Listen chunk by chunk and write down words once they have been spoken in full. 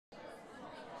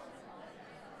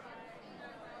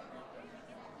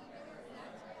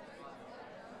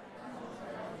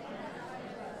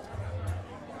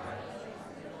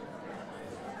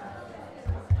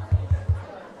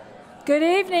Good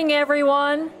evening,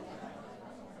 everyone.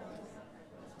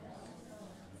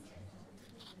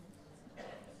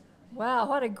 Wow,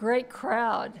 what a great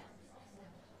crowd.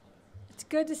 It's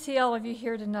good to see all of you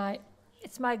here tonight.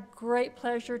 It's my great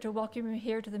pleasure to welcome you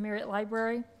here to the Marriott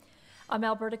Library. I'm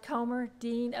Alberta Comer,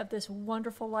 Dean of this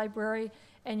wonderful library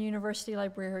and University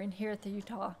Librarian here at the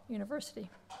Utah University.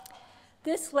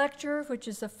 This lecture, which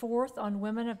is the fourth on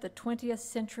women of the 20th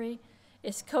century,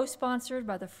 is co-sponsored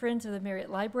by the Friends of the Marriott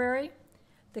Library,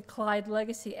 the Clyde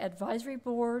Legacy Advisory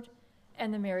Board,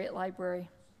 and the Marriott Library.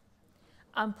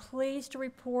 I'm pleased to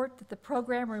report that the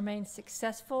program remains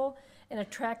successful in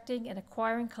attracting and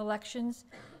acquiring collections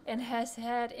and has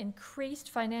had increased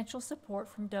financial support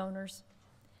from donors.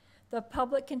 The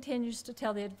public continues to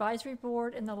tell the Advisory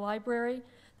Board and the library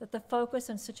that the focus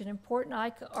on such an important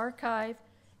archive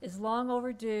is long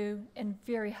overdue and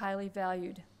very highly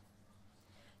valued.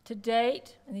 To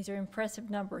date, and these are impressive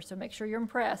numbers, so make sure you're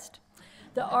impressed,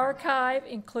 the archive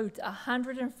includes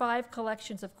 105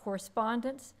 collections of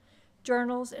correspondence,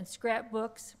 journals, and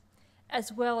scrapbooks,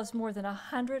 as well as more than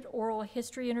 100 oral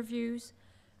history interviews,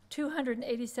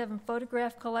 287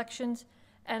 photograph collections,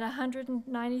 and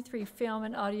 193 film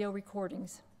and audio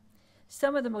recordings.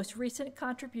 Some of the most recent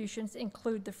contributions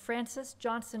include the Francis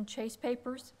Johnson Chase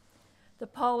Papers, the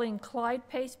Pauline Clyde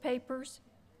Pace Papers,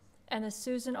 and the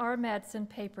Susan R. Madsen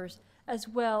Papers, as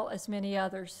well as many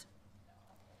others.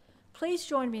 Please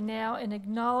join me now in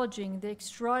acknowledging the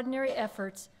extraordinary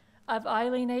efforts of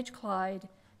Aileen H. Clyde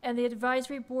and the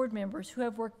advisory board members who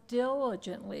have worked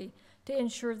diligently to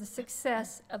ensure the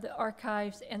success of the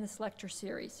archives and this lecture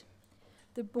series.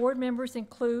 The board members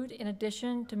include, in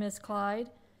addition to Ms. Clyde,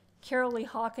 Carol Lee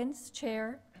Hawkins,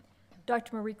 Chair,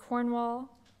 Dr. Marie Cornwall,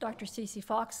 Dr. Cece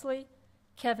Foxley,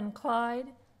 Kevin Clyde,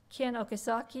 Ken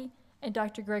Okazaki, and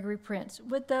Dr. Gregory Prince.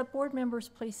 Would the board members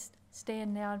please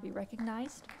stand now and be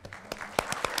recognized?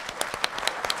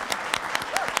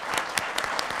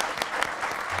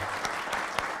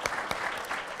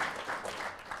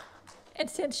 And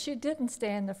since she didn't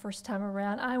stand the first time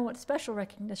around, I want special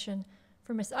recognition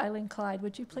for Miss Aileen Clyde.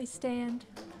 Would you please stand?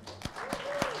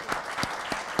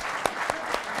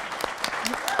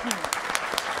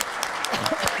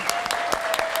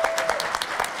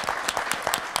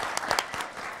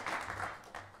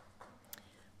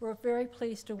 We're very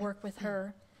pleased to work with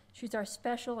her. She's our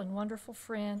special and wonderful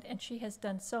friend, and she has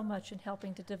done so much in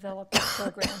helping to develop this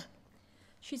program.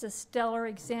 She's a stellar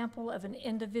example of an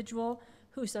individual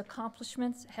whose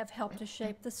accomplishments have helped to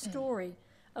shape the story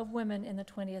of women in the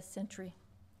 20th century.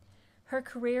 Her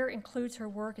career includes her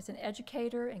work as an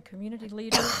educator and community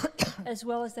leader, as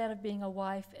well as that of being a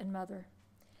wife and mother.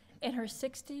 In her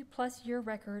 60-plus year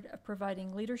record of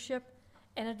providing leadership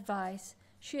and advice,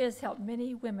 she has helped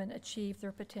many women achieve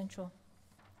their potential.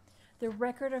 The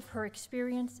record of her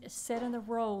experience is set in the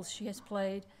roles she has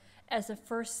played as the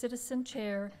first citizen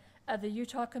chair of the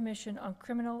Utah Commission on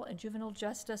Criminal and Juvenile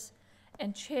Justice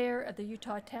and chair of the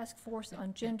Utah Task Force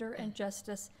on Gender and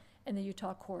Justice in the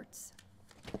Utah courts.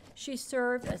 She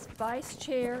served as vice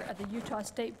chair of the Utah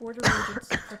State Board of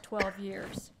Regents for 12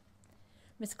 years.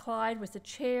 Ms. Clyde was the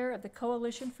chair of the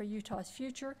Coalition for Utah's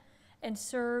Future and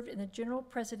served in the general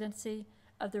presidency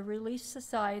of the Relief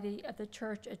Society of the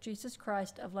Church of Jesus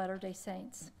Christ of Latter-day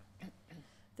Saints.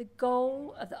 The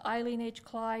goal of the Aileen H.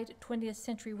 Clyde 20th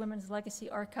Century Women's Legacy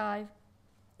Archive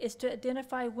is to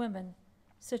identify women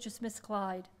such as Ms.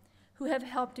 Clyde, who have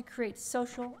helped to create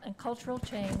social and cultural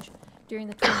change during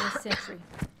the 20th century.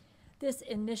 This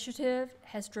initiative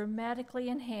has dramatically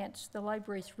enhanced the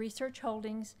library's research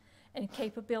holdings and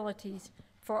capabilities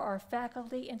for our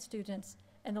faculty and students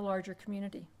and the larger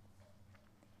community.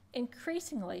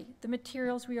 Increasingly, the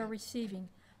materials we are receiving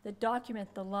that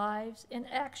document the lives and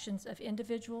actions of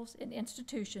individuals and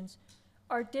institutions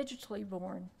are digitally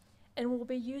born and will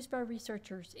be used by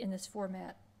researchers in this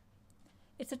format.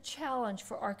 It's a challenge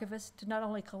for archivists to not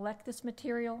only collect this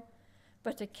material,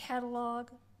 but to catalog,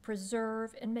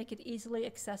 preserve, and make it easily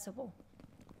accessible.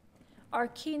 Our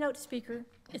keynote speaker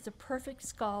is a perfect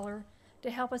scholar to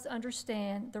help us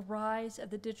understand the rise of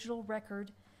the digital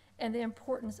record and the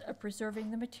importance of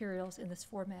preserving the materials in this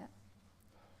format.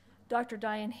 Dr.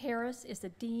 Dianne Harris is the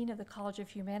Dean of the College of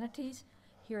Humanities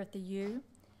here at the U,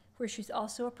 where she's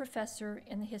also a professor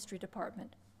in the History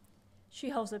Department. She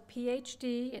holds a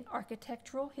PhD in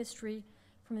Architectural History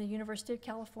from the University of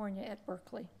California at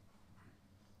Berkeley.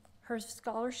 Her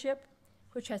scholarship,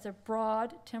 which has a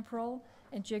broad temporal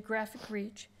and geographic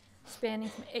reach, spanning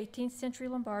from 18th century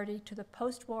Lombardy to the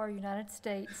post-war United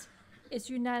States, is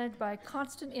united by a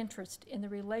constant interest in the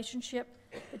relationship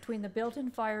between the built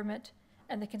environment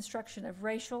and the construction of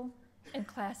racial and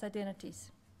class identities.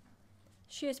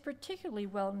 She is particularly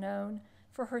well known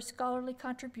for her scholarly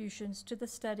contributions to the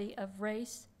study of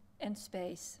race and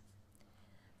space.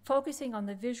 Focusing on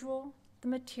the visual, the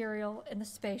material, and the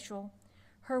spatial,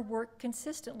 her work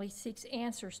consistently seeks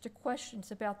answers to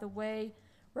questions about the way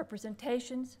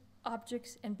representations,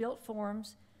 objects, and built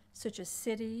forms, such as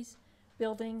cities,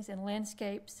 buildings, and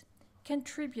landscapes,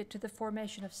 contribute to the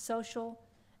formation of social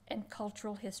and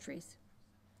cultural histories.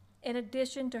 In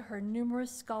addition to her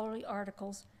numerous scholarly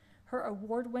articles, her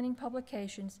award-winning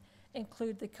publications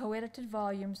include the co-edited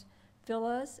volumes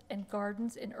Villas and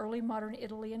Gardens in Early Modern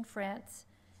Italy and France,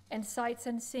 and Sights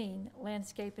Unseen,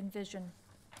 Landscape and Vision.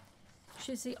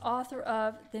 She's the author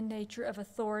of The Nature of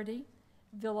Authority,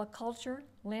 Villa Culture,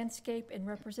 Landscape and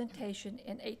Representation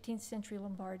in 18th Century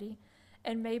Lombardy,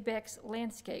 and Maybeck's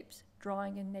Landscapes,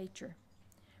 Drawing in Nature.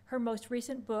 Her most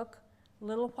recent book,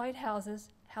 Little White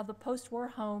Houses, How the Post-War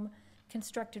Home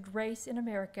Constructed Race in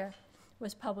America,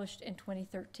 was published in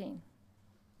 2013.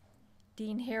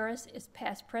 Dianne Harris is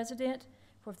past president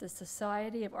for the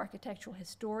Society of Architectural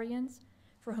Historians,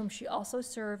 for whom she also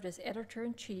served as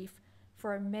editor-in-chief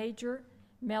for a major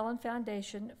Mellon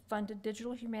Foundation-funded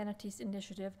digital humanities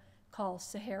initiative called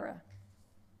Sahara.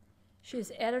 She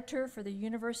is editor for the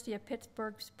University of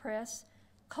Pittsburgh Press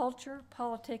Culture,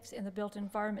 Politics, and the Built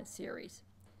Environment series.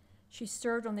 She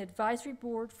served on the advisory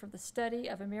board for the study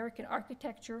of American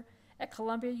architecture at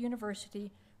Columbia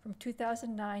University from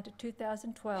 2009 to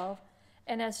 2012,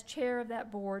 and as chair of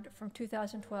that board from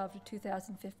 2012 to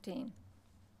 2015.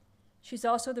 She's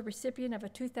also the recipient of a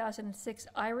 2006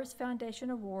 Iris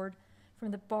Foundation Award from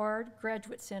the Bard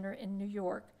Graduate Center in New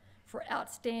York for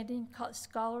outstanding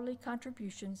scholarly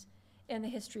contributions in the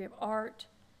history of art,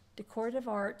 decorative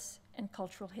arts, and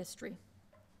cultural history.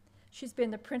 She's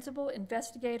been the principal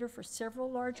investigator for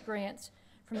several large grants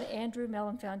from the Andrew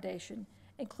Mellon Foundation,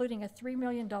 including a $3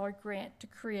 million grant to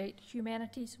create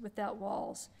Humanities Without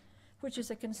Walls, which is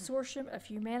a consortium of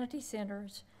humanity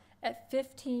centers at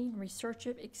 15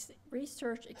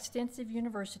 research extensive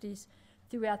universities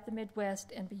throughout the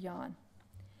Midwest and beyond.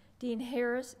 Dianne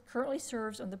Harris currently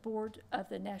serves on the board of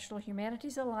the National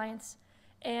Humanities Alliance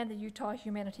and the Utah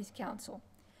Humanities Council.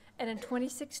 And in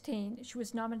 2016, she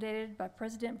was nominated by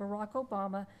President Barack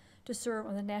Obama to serve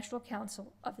on the National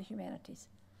Council of the Humanities.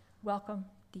 Welcome,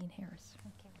 Dianne Harris.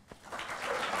 Thank you.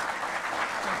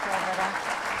 Thank you,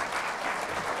 Alberta.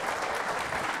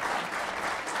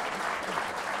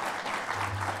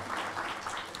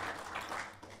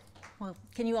 Well,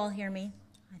 can you all hear me?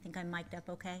 I think I'm mic'd up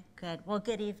okay? Good. Well,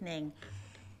 good evening.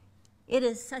 It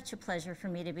is such a pleasure for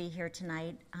me to be here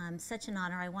tonight. Such an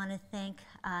honor. I want to thank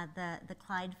the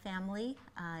Clyde family.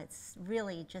 It's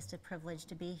really just a privilege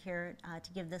to be here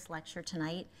to give this lecture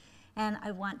tonight. And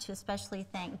I want to especially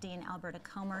thank Dean Alberta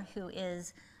Comer, who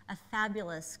is a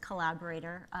fabulous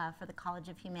collaborator for the College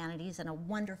of Humanities and a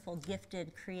wonderful,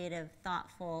 gifted, creative,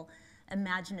 thoughtful,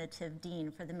 imaginative dean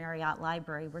for the Marriott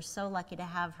Library. We're so lucky to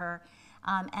have her.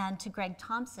 And to Greg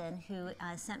Thompson, who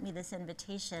sent me this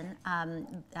invitation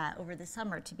over the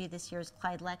summer to be this year's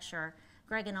Clyde lecturer.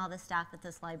 Greg and all the staff at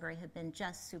this library have been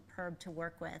just superb to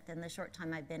work with in the short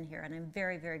time I've been here, and I'm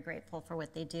very, very grateful for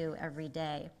what they do every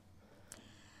day.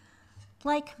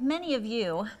 Like many of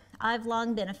you, I've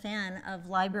long been a fan of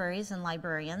libraries and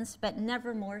librarians, but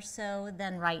never more so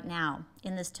than right now,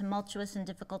 in this tumultuous and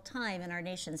difficult time in our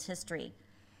nation's history.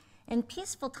 In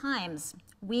peaceful times,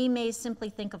 we may simply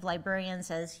think of librarians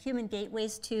as human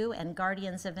gateways to and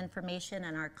guardians of information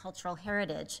and our cultural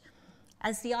heritage,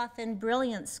 as the often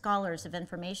brilliant scholars of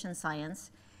information science,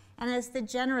 and as the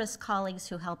generous colleagues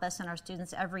who help us and our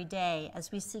students every day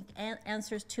as we seek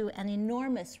answers to an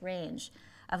enormous range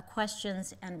of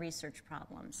questions and research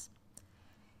problems.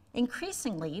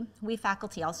 Increasingly, we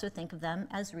faculty also think of them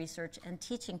as research and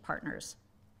teaching partners.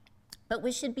 But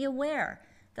we should be aware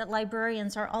that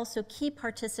librarians are also key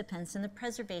participants in the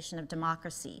preservation of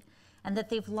democracy, and that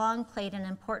they've long played an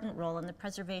important role in the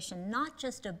preservation not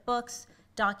just of books,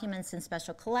 documents, and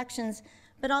special collections,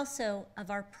 but also of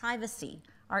our privacy,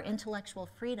 our intellectual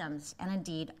freedoms, and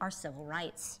indeed our civil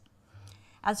rights.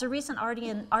 As a recent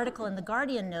article in The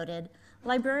Guardian noted,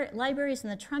 libraries in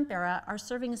the Trump era are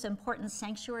serving as important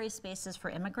sanctuary spaces for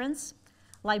immigrants.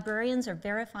 Librarians are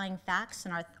verifying facts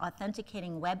and are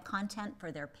authenticating web content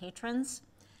for their patrons.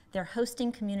 They're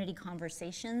hosting community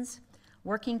conversations,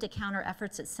 working to counter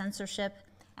efforts at censorship,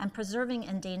 and preserving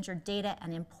endangered data,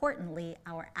 and importantly,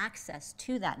 our access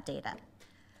to that data.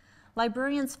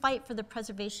 Librarians fight for the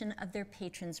preservation of their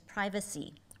patrons'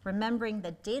 privacy, remembering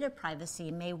that data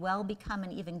privacy may well become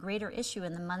an even greater issue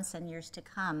in the months and years to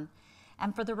come,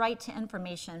 and for the right to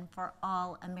information for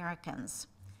all Americans.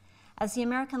 As the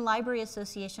American Library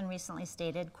Association recently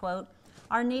stated, quote,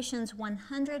 our nation's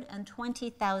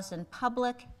 120,000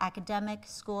 public, academic,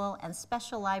 school, and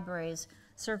special libraries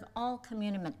serve all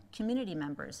community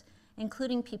members,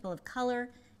 including people of color,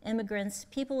 immigrants,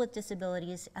 people with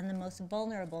disabilities, and the most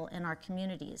vulnerable in our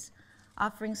communities,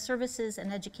 offering services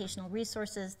and educational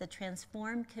resources that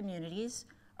transform communities,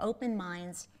 open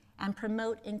minds, and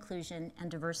promote inclusion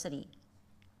and diversity.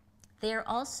 They are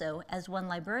also, as one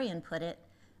librarian put it,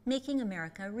 making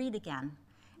America read again,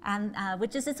 and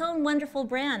which is its own wonderful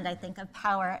brand, I think, of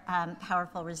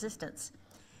powerful resistance.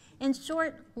 In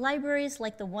short, libraries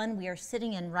like the one we are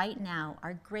sitting in right now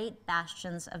are great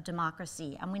bastions of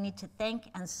democracy, and we need to thank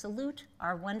and salute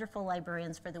our wonderful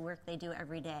librarians for the work they do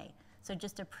every day. So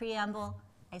just a preamble,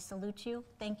 I salute you.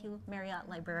 Thank you, Marriott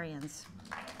librarians.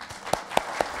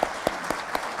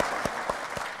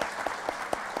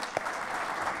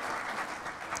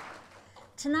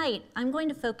 Tonight, I'm going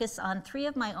to focus on 3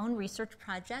 of my own research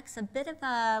projects,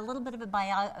 a little bit of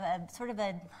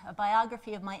a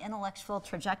biography of my intellectual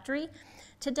trajectory,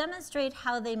 to demonstrate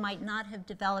how they might not have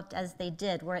developed as they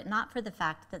did were it not for the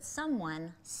fact that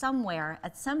someone, somewhere,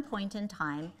 at some point in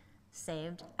time,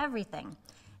 saved everything,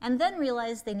 and then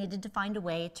realized they needed to find a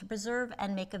way to preserve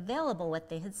and make available what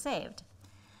they had saved.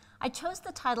 I chose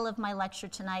the title of my lecture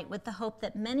tonight with the hope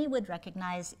that many would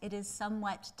recognize it is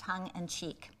somewhat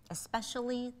tongue-in-cheek,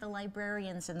 especially the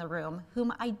librarians in the room,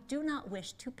 whom I do not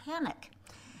wish to panic,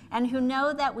 and who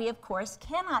know that we, of course,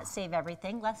 cannot save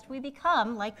everything, lest we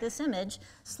become, like this image,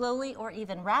 slowly or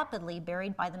even rapidly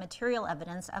buried by the material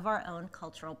evidence of our own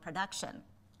cultural production.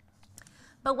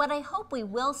 But what I hope we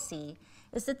will see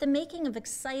is that the making of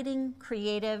exciting,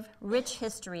 creative, rich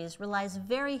histories relies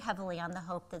very heavily on the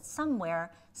hope that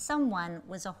somewhere, someone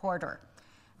was a hoarder,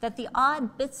 that the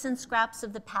odd bits and scraps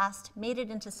of the past made it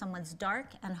into someone's dark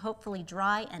and hopefully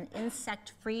dry and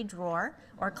insect-free drawer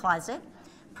or closet,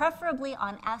 preferably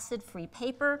on acid-free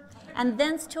paper, and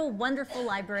thence to a wonderful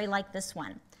library like this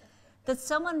one. That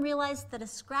someone realized that a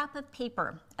scrap of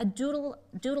paper, a doodle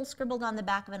scribbled on the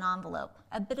back of an envelope,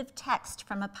 a bit of text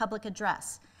from a public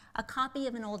address, a copy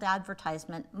of an old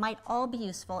advertisement might all be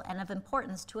useful and of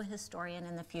importance to a historian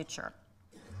in the future.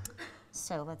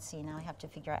 So let's see, now I have to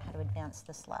figure out how to advance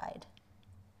the slide.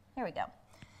 There we go.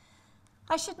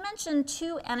 I should mention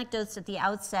 2 anecdotes at the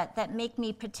outset that make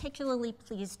me particularly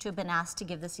pleased to have been asked to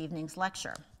give this evening's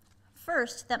lecture.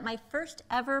 First, that my first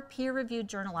ever peer-reviewed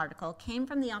journal article came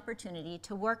from the opportunity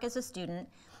to work as a student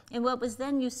in what was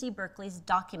then UC Berkeley's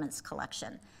documents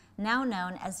collection, now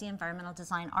known as the Environmental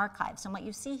Design Archives. And what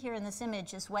you see here in this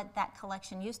image is what that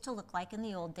collection used to look like in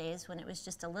the old days when it was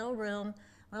just a little room,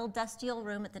 a little dusty old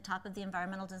room at the top of the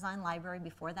Environmental Design Library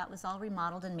before that was all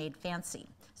remodeled and made fancy.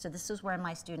 So this is where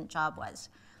my student job was.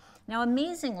 Now,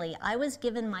 amazingly, I was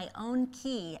given my own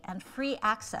key and free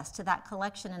access to that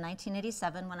collection in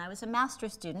 1987 when I was a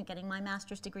master's student getting my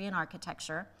master's degree in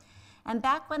architecture, and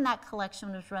back when that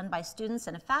collection was run by students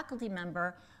and a faculty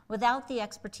member without the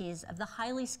expertise of the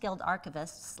highly skilled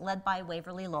archivists led by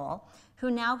Waverly Lowell,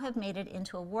 who now have made it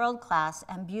into a world-class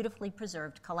and beautifully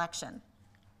preserved collection.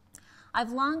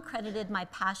 I've long credited my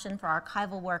passion for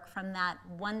archival work from that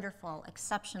wonderful,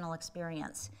 exceptional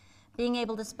experience. Being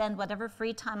able to spend whatever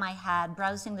free time I had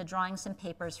browsing the drawings and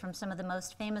papers from some of the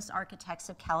most famous architects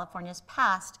of California's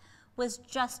past was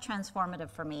just transformative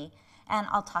for me, and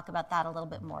I'll talk about that a little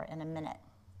bit more in a minute.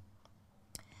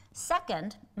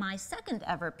 Second, my second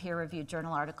ever peer-reviewed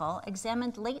journal article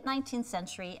examined late 19th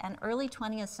century and early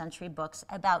 20th century books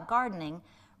about gardening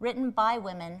written by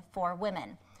women for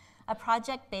women, a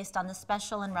project based on the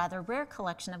special and rather rare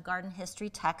collection of garden history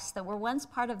texts that were once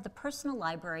part of the personal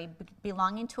library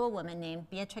belonging to a woman named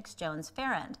Beatrix Jones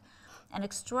Farrand, an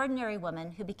extraordinary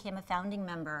woman who became a founding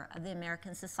member of the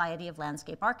American Society of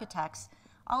Landscape Architects,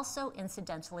 also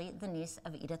incidentally the niece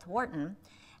of Edith Wharton,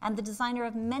 and the designer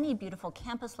of many beautiful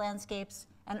campus landscapes,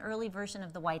 an early version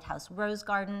of the White House Rose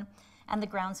Garden, and the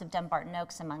grounds of Dumbarton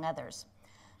Oaks, among others.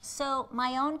 So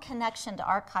my own connection to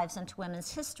archives and to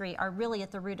women's history are really at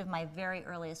the root of my very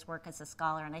earliest work as a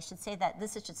scholar. And I should say that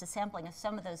this is just a sampling of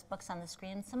some of those books on the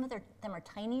screen. Some of them are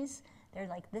tinies. They're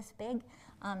like this big.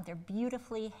 They're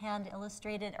beautifully hand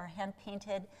illustrated or hand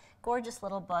painted, gorgeous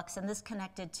little books. And this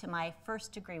connected to my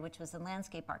first degree, which was in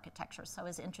landscape architecture. So I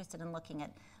was interested in looking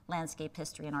at landscape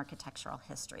history and architectural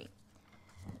history.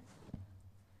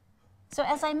 So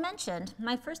as I mentioned,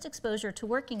 my first exposure to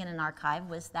working in an archive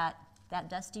was that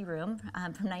dusty room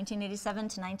from 1987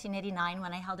 to 1989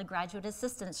 when I held a graduate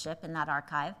assistantship in that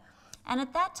archive. And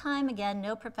at that time, again,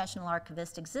 no professional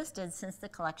archivist existed since the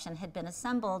collection had been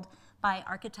assembled by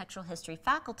architectural history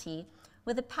faculty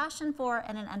with a passion for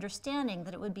and an understanding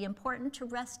that it would be important to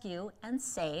rescue and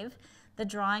save the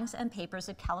drawings and papers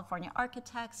of California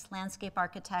architects, landscape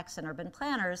architects, and urban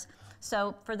planners.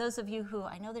 So for those of you who,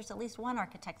 I know there's at least one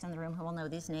architect in the room who will know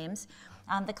these names,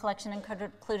 the collection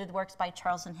included works by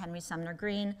Charles and Henry Sumner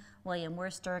Green, William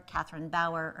Worcester, Catherine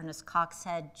Bauer, Ernest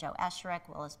Coxhead, Joe Escherich,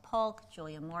 Willis Polk,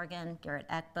 Julia Morgan, Garrett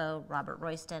Ekbo, Robert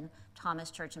Royston, Thomas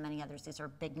Church, and many others. These are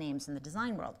big names in the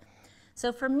design world.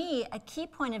 So for me, a key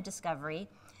point of discovery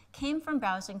came from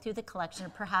browsing through the collection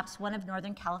of perhaps one of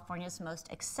Northern California's most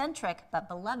eccentric but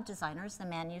beloved designers, the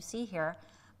man you see here,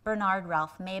 Bernard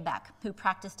Ralph Maybeck, who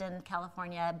practiced in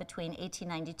California between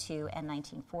 1892 and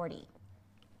 1940.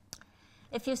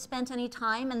 If you've spent any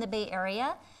time in the Bay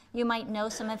Area, you might know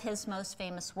some of his most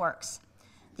famous works.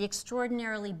 The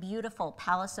extraordinarily beautiful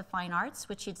Palace of Fine Arts,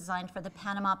 which he designed for the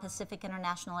Panama Pacific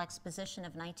International Exposition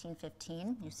of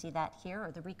 1915. You see that here,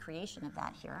 or the recreation of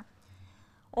that here.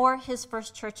 Or his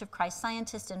first Church of Christ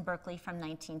Scientist in Berkeley from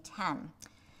 1910.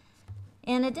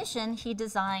 In addition, he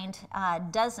designed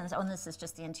dozens, and this is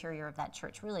just the interior of that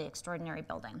church, really extraordinary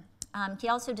building. He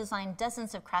also designed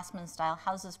dozens of craftsman-style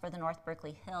houses for the North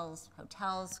Berkeley Hills,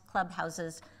 hotels,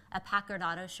 clubhouses, a Packard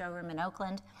auto showroom in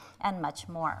Oakland, and much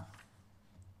more.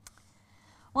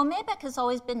 Well, Maybeck has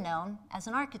always been known as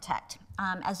an architect,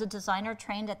 as a designer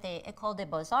trained at the École des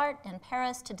Beaux-Arts in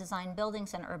Paris to design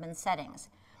buildings in urban settings.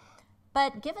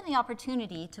 But given the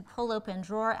opportunity to pull open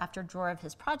drawer after drawer of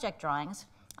his project drawings,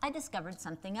 I discovered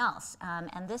something else,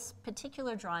 and this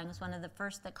particular drawing was one of the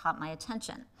first that caught my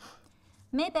attention.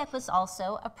 Maybeck was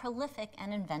also a prolific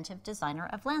and inventive designer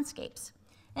of landscapes.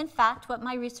 In fact, what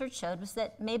my research showed was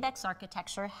that Maybeck's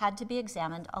architecture had to be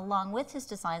examined along with his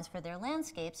designs for their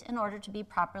landscapes in order to be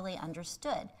properly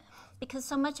understood, because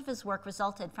so much of his work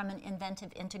resulted from an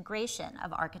inventive integration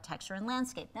of architecture and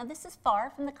landscape. Now, this is far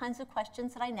from the kinds of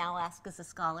questions that I now ask as a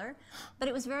scholar, but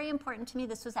it was very important to me.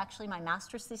 This was actually my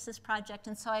master's thesis project,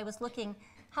 and so I was looking,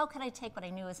 how could I take what I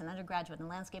knew as an undergraduate in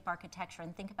landscape architecture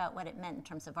and think about what it meant in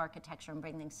terms of architecture and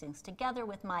bring these things together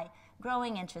with my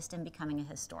growing interest in becoming a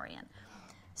historian.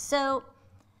 So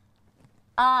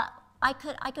I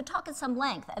could talk at some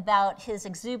length about his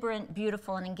exuberant,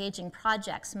 beautiful, and engaging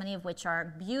projects, many of which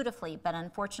are beautifully, but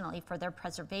unfortunately for their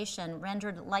preservation,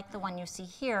 rendered like the one you see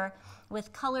here,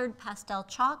 with colored pastel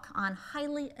chalk on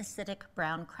highly acidic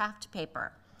brown craft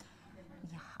paper.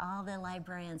 Yeah, all the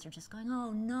librarians are just going,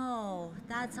 oh no,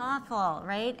 that's awful,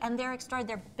 right? And they're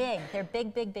extraordinary, they're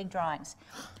big drawings.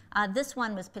 This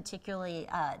one was particularly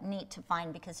neat to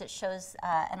find because it shows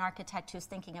an architect who's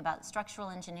thinking about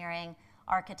structural engineering,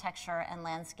 architecture, and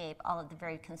landscape, all of the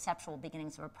very conceptual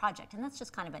beginnings of a project. And that's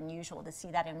just kind of unusual to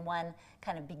see that in one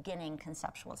kind of beginning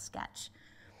conceptual sketch.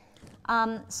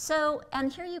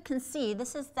 And here you can see,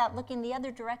 this is that looking the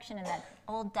other direction in that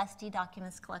old dusty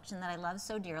documents collection that I love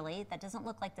so dearly, that doesn't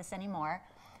look like this anymore.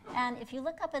 And if you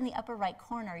look up in the upper right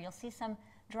corner, you'll see some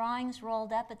drawings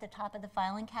rolled up at the top of the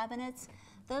filing cabinets.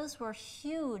 Those were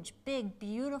huge, big,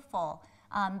 beautiful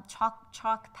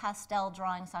chalk pastel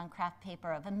drawings on craft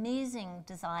paper of amazing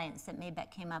designs that Maybeck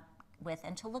came up with.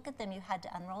 And to look at them, you had to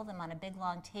unroll them on a big,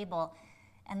 long table,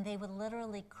 and they would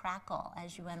literally crackle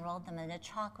as you unrolled them, and the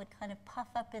chalk would kind of puff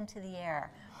up into the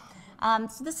air.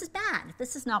 So this is bad.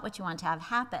 This is not what you want to have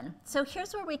happen. So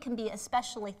here's where we can be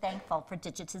especially thankful for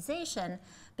digitization,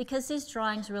 because these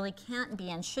drawings really can't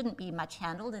be and shouldn't be much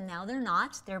handled, and now they're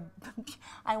not.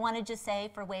 I want to just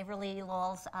say for Waverly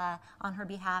Lowell's, on her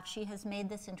behalf, she has made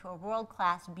this into a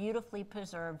world-class, beautifully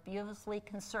preserved, beautifully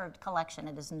conserved collection.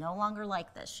 It is no longer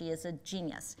like this. She is a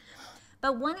genius.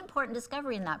 But one important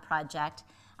discovery in that project,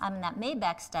 that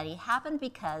Maybeck study, happened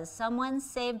because someone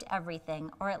saved everything,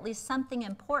 or at least something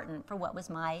important, for what was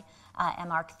my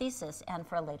MArch thesis and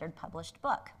for a later published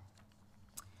book.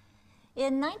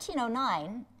 In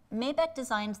 1909, Maybeck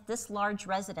designed this large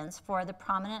residence for the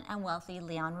prominent and wealthy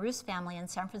Leon Roos family in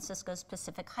San Francisco's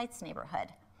Pacific Heights neighborhood.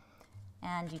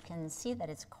 And you can see that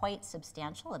it's quite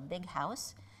substantial, a big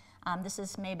house. This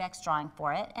is Maybeck's drawing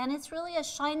for it, and it's really a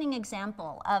shining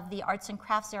example of the arts and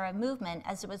crafts era movement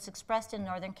as it was expressed in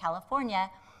Northern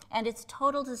California and its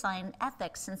total design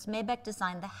ethics, since Maybeck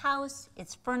designed the house,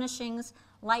 its furnishings,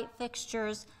 light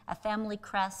fixtures, a family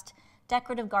crest,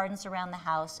 decorative gardens around the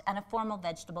house, and a formal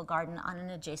vegetable garden on an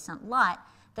adjacent lot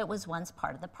that was once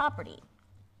part of the property.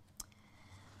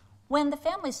 When the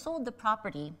family sold the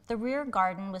property, the rear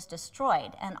garden was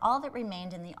destroyed, and all that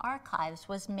remained in the archives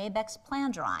was Maybeck's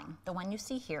plan drawing, the one you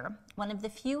see here, one of the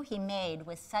few he made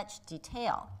with such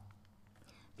detail.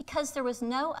 Because there was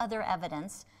no other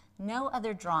evidence, no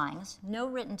other drawings, no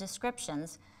written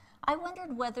descriptions, I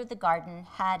wondered whether the garden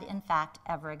had in fact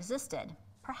ever existed.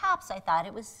 Perhaps I thought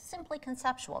it was simply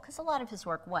conceptual, because a lot of his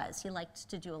work was. He liked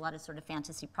to do a lot of sort of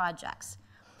fantasy projects.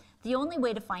 The only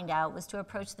way to find out was to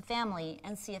approach the family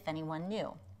and see if anyone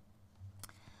knew.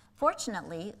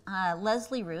 Fortunately,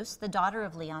 Leslie Roos, the daughter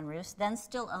of Leon Roos, then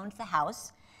still owned the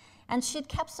house, and she had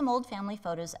kept some old family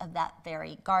photos of that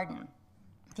very garden,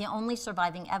 the only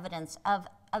surviving evidence of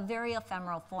a very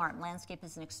ephemeral form. Landscape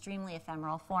is an extremely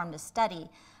ephemeral form to study,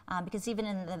 because even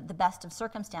in the best of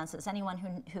circumstances,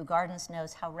 anyone who gardens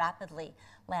knows how rapidly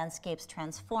landscapes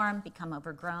transform, become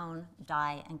overgrown,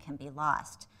 die, and can be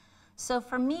lost. So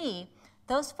for me,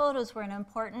 those photos were an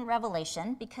important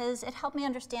revelation because it helped me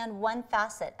understand one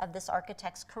facet of this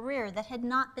architect's career that had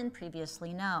not been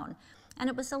previously known. And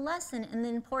it was a lesson in the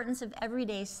importance of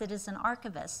everyday citizen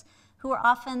archivists, who are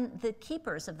often the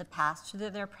keepers of the past through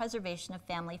their preservation of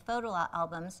family photo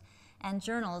albums and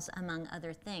journals, among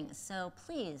other things. So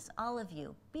please, all of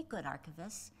you, be good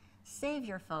archivists. Save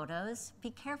your photos,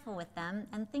 be careful with them,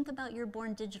 and think about your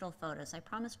born digital photos. I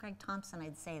promised Greg Thompson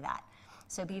I'd say that.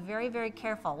 So be very, very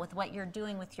careful with what you're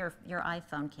doing with your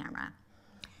iPhone camera.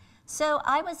 So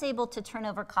I was able to turn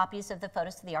over copies of the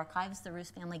photos to the archives. The Roos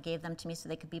family gave them to me so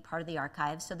they could be part of the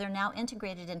archives. So they're now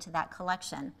integrated into that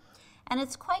collection. And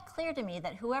it's quite clear to me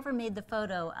that whoever made the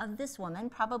photo of this woman,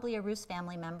 probably a Roos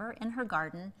family member in her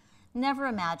garden, never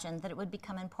imagined that it would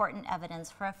become important evidence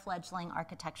for a fledgling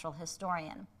architectural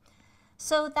historian.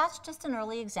 So that's just an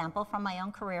early example from my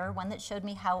own career, one that showed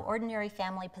me how ordinary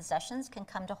family possessions can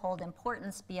come to hold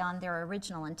importance beyond their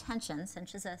original intention,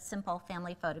 such as a simple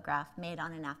family photograph made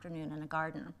on an afternoon in a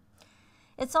garden.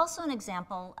 It's also an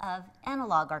example of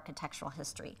analog architectural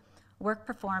history, work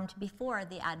performed before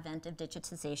the advent of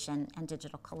digitization and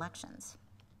digital collections.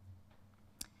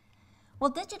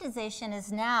 Well, digitization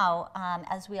is now,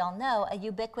 as we all know, a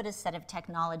ubiquitous set of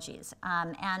technologies,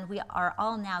 and we are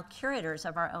all now curators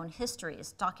of our own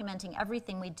histories, documenting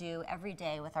everything we do every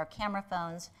day with our camera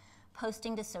phones,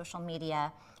 posting to social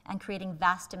media, and creating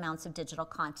vast amounts of digital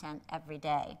content every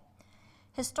day.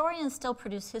 Historians still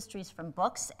produce histories from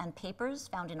books and papers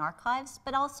found in archives,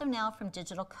 but also now from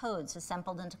digital codes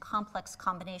assembled into complex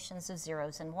combinations of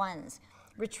zeros and ones,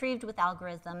 retrieved with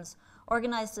algorithms,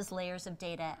 organized as layers of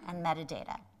data and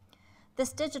metadata.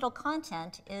 This digital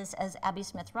content is, as Abby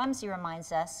Smith-Rumsey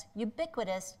reminds us,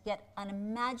 ubiquitous yet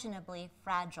unimaginably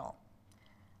fragile,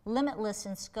 limitless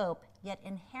in scope yet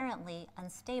inherently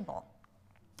unstable.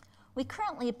 We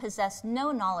currently possess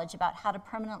no knowledge about how to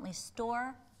permanently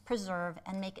store, preserve,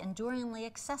 and make enduringly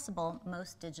accessible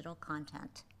most digital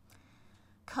content.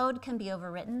 Code can be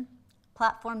overwritten,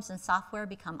 platforms and software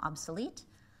become obsolete,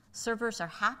 servers are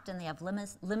hacked and they have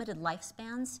limited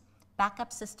lifespans,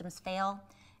 backup systems fail,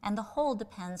 and the whole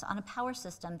depends on a power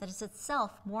system that is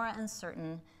itself more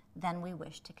uncertain than we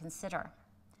wish to consider.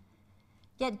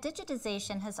 Yet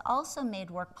digitization has also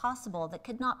made work possible that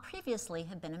could not previously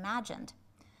have been imagined.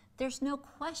 There's no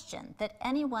question that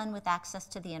anyone with access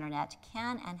to the internet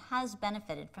can and has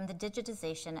benefited from the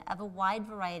digitization of a wide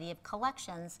variety of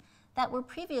collections that were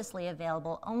previously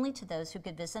available only to those who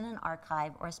could visit an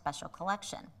archive or a special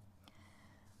collection.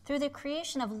 Through the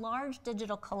creation of large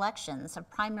digital collections of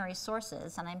primary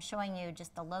sources, and I'm showing you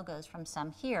just the logos from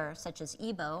some here, such as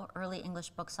EBO, Early English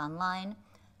Books Online,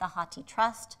 the Hathi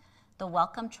Trust, the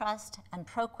Wellcome Trust, and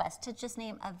ProQuest, to just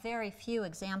name a very few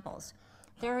examples.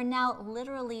 There are now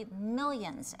literally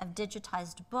millions of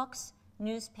digitized books,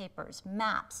 newspapers,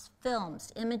 maps,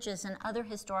 films, images, and other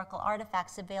historical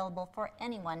artifacts available for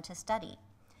anyone to study.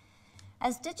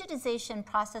 As digitization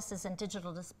processes and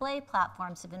digital display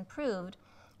platforms have improved,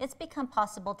 it's become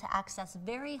possible to access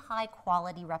very high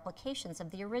quality replications of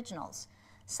the originals,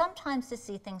 sometimes to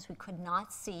see things we could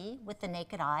not see with the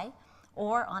naked eye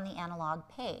or on the analog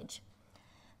page.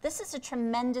 This is a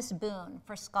tremendous boon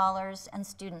for scholars and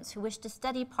students who wish to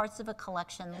study parts of a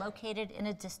collection located in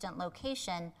a distant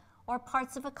location or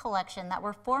parts of a collection that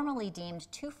were formerly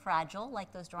deemed too fragile,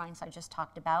 like those drawings I just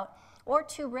talked about, or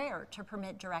too rare to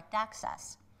permit direct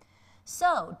access.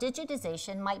 So,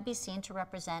 digitization might be seen to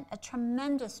represent a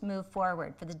tremendous move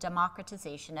forward for the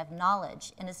democratization of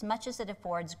knowledge in as much as it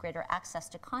affords greater access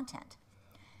to content.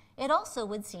 It also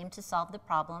would seem to solve the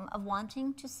problem of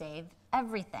wanting to save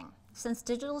everything, since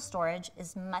digital storage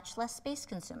is much less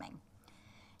space-consuming.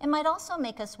 It might also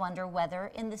make us wonder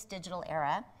whether, in this digital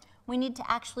era, we need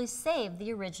to actually save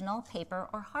the original paper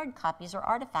or hard copies or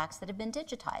artifacts that have been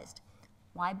digitized.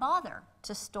 Why bother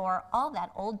to store all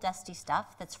that old dusty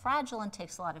stuff that's fragile and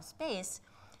takes a lot of space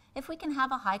if we can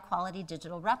have a high-quality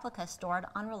digital replica stored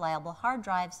on reliable hard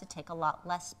drives that take a lot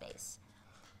less space?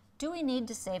 Do we need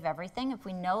to save everything if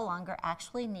we no longer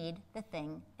actually need the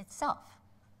thing itself?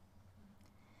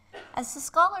 As the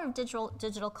scholar of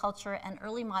digital culture and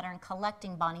early modern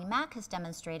collecting Bonnie Mack has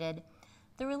demonstrated,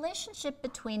 the relationship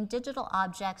between digital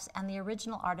objects and the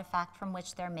original artifact from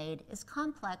which they're made is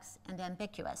complex and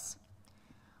ambiguous.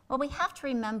 What we have to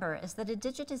remember is that a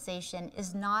digitization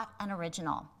is not an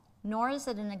original, nor is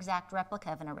it an exact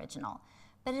replica of an original,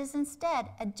 but is instead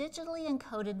a digitally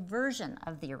encoded version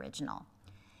of the original.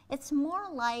 It's more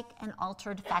like an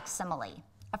altered facsimile,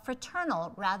 a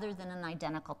fraternal rather than an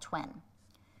identical twin.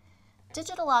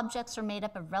 Digital objects are made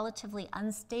up of relatively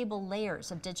unstable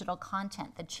layers of digital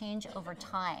content that change over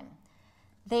time.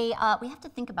 We have to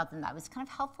think about them that way. It's kind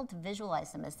of helpful to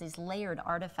visualize them as these layered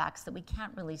artifacts that we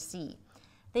can't really see.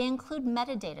 They include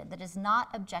metadata that is not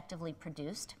objectively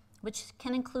produced, which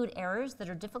can include errors that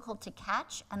are difficult to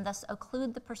catch and thus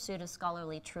occlude the pursuit of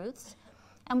scholarly truths,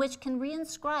 and which can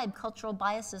reinscribe cultural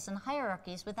biases and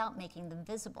hierarchies without making them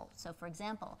visible. So for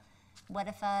example, what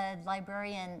if a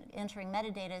librarian entering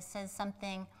metadata says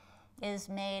something is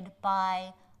made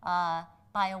by a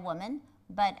woman,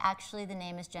 but actually the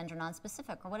name is gender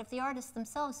nonspecific? Or what if the artist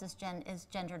themselves has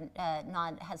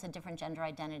a different gender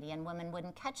identity and women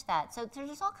wouldn't catch that? So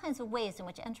there's all kinds of ways in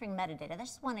which entering metadata,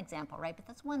 that's just one example, right? But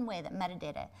that's one way that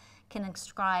metadata can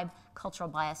inscribe cultural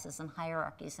biases and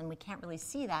hierarchies, and we can't really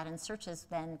see that, and searches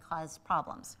then cause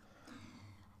problems.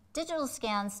 Digital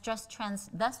scans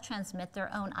thus transmit their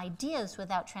own ideas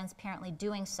without transparently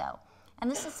doing so.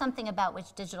 And this is something about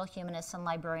which digital humanists and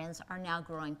librarians are now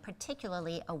growing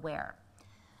particularly aware.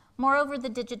 Moreover, the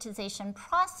digitization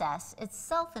process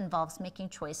itself involves making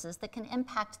choices that can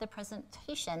impact the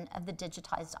presentation of the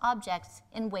digitized objects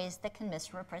in ways that can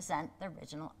misrepresent the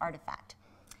original artifact.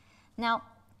 Now,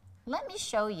 let me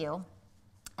show you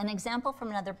an example from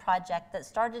another project that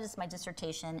started as my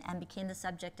dissertation and became the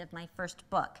subject of my first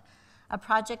book, a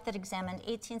project that examined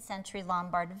 18th century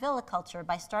Lombard villa culture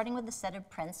by starting with a set of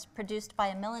prints produced by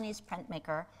a Milanese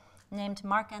printmaker named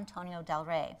Marc Antonio del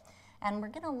Rey. And we're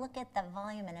going to look at the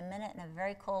volume in a minute in a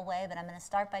very cool way, but I'm going to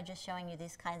start by just showing you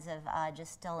these kinds of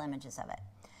just still images of it.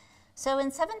 So in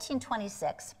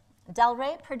 1726, Del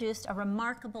Rey produced a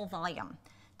remarkable volume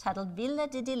titled Villa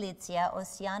di Delizia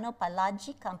Oceano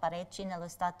Palagi Camparecci nello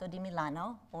Stato di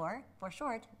Milano, or, for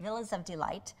short, Villas of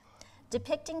Delight,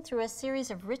 depicting through a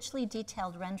series of richly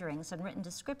detailed renderings and written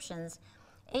descriptions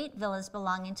 8 villas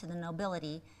belonging to the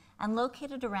nobility and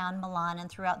located around Milan and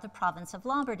throughout the province of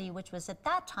Lombardy, which was at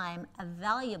that time a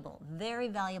valuable, very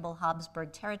valuable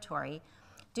Habsburg territory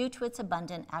due to its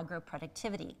abundant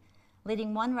agro-productivity,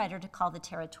 leading one writer to call the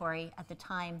territory at the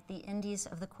time the Indies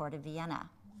of the court of Vienna.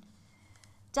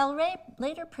 Del Rey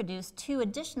later produced 2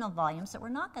 additional volumes that we're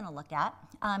not going to look at.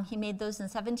 He made those in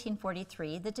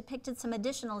 1743 that depicted some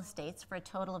additional estates for a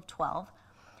total of 12,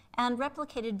 and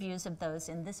replicated views of those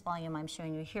in this volume I'm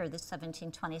showing you here, this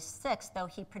 1726, though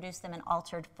he produced them in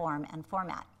altered form and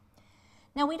format.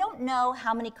 Now, we don't know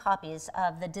how many copies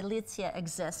of the Delizia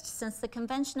exist, since the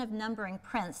convention of numbering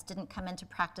prints didn't come into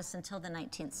practice until the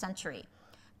 19th century.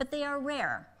 But they are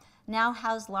rare, now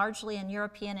housed largely in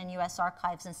European and US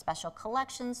archives and special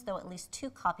collections, though at least 2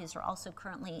 copies are also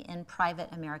currently in private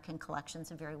American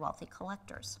collections of very wealthy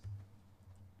collectors.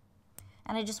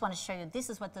 And I just want to show you,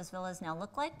 this is what those villas now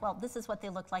look like. Well, this is what they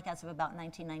looked like as of about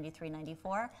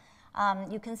 1993-94.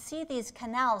 You can see these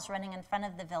canals running in front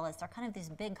of the villas. They're kind of these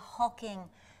big, hulking,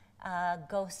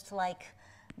 ghost-like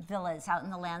villas out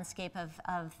in the landscape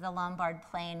of the Lombard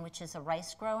Plain, which is a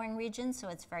rice-growing region, so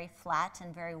it's very flat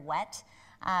and very wet.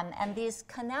 And these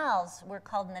canals were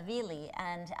called navili,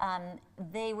 and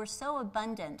they were so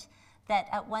abundant that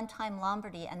at one time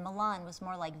Lombardy and Milan was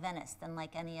more like Venice than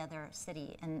like any other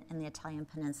city in the Italian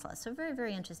peninsula. So very,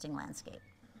 very interesting landscape.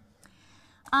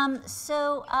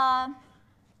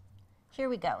 Here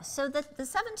we go. So the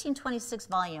 1726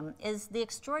 volume is the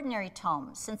extraordinary tome,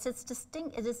 since it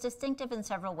is distinctive in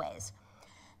several ways.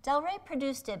 Del Rey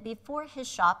produced it before his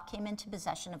shop came into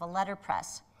possession of a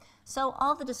letterpress. So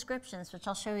all the descriptions, which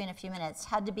I'll show you in a few minutes,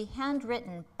 had to be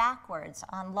handwritten backwards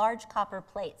on large copper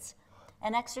plates,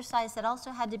 an exercise that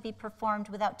also had to be performed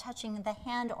without touching the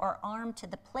hand or arm to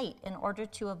the plate in order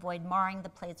to avoid marring the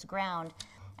plate's ground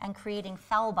and creating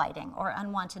foul biting or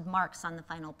unwanted marks on the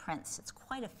final prints. It's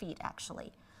quite a feat,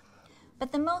 actually.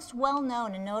 But the most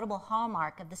well-known and notable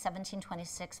hallmark of the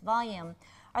 1726 volume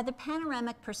are the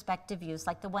panoramic perspective views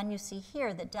like the one you see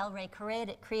here that Del Rey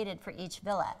created for each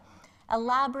villa.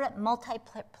 Elaborate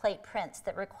multi-plate prints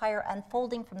that require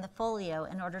unfolding from the folio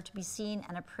in order to be seen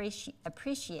and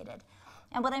appreciated.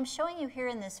 And what I'm showing you here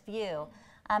in this view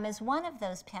is one of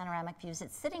those panoramic views.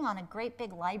 It's sitting on a great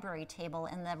big library table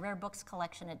in the rare books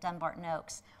collection at Dumbarton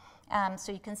Oaks.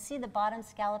 So you can see the bottom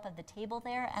scallop of the table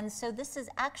there. And so this is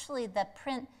actually the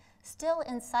print still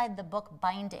inside the book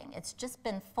binding. It's just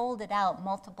been folded out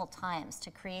multiple times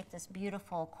to create this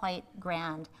beautiful, quite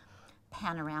grand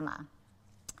panorama.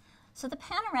 So the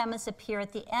panoramas appear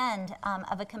at the end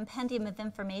of a compendium of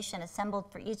information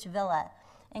assembled for each villa,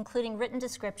 including written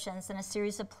descriptions and a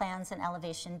series of plans and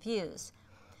elevation views.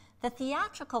 The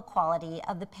theatrical quality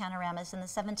of the panoramas in the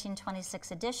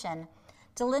 1726 edition,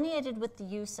 delineated with the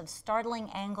use of startling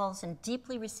angles and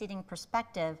deeply receding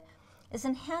perspective, is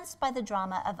enhanced by the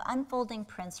drama of unfolding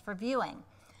prints for viewing,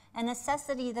 a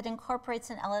necessity that incorporates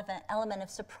an element of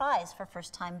surprise for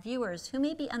first-time viewers who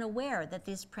may be unaware that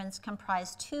these prints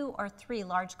comprise 2 or 3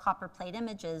 large copperplate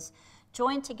images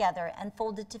joined together and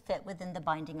folded to fit within the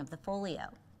binding of the folio.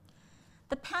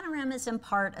 The panoramas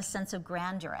impart a sense of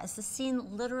grandeur as the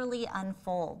scene literally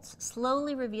unfolds,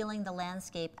 slowly revealing the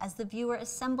landscape as the viewer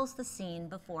assembles the scene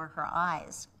before her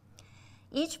eyes.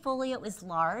 Each folio is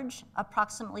large,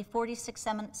 approximately 46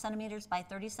 centimeters by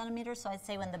 30 centimeters. So I'd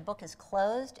say when the book is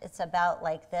closed, it's about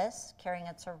like this, carrying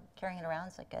it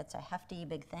around. It's a hefty,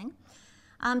 big thing.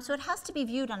 So it has to be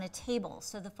viewed on a table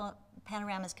so the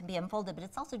panoramas can be unfolded, but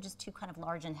it's also just too kind of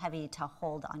large and heavy to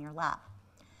hold on your lap.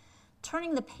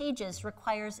 Turning the pages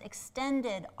requires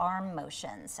extended arm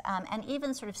motions and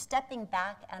even sort of stepping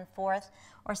back and forth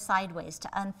or sideways to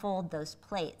unfold those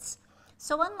plates.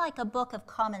 So unlike a book of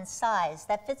common size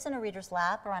that fits in a reader's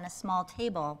lap or on a small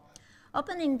table,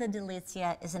 opening the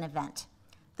Delizia is an event.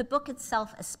 The book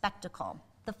itself a spectacle.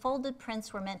 The folded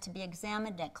prints were meant to be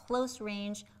examined at close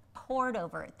range, pored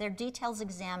over, their details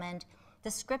examined,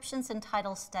 descriptions and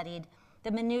titles studied,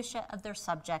 the minutiae of their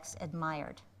subjects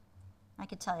admired. I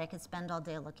could tell you I could spend all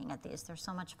day looking at these. They're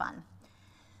so much fun.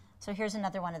 So here's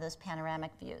another one of those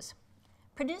panoramic views.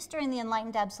 Produced during the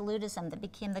enlightened absolutism that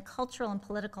became the cultural and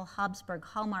political Habsburg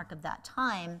hallmark of that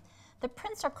time, the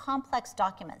prints are complex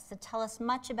documents that tell us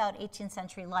much about 18th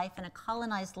century life in a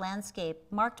colonized landscape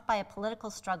marked by a political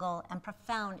struggle and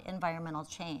profound environmental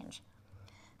change.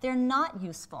 They're not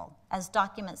useful as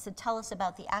documents that tell us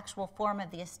about the actual form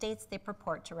of the estates they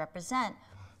purport to represent,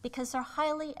 because they're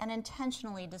highly and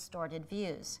intentionally distorted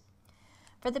views.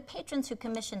 For the patrons who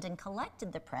commissioned and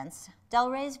collected the prints, Del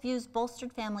Rey's views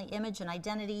bolstered family image and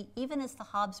identity even as the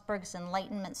Habsburgs'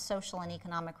 Enlightenment social and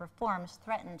economic reforms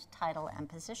threatened title and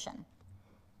position.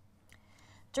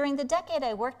 During the decade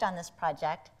I worked on this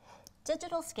project,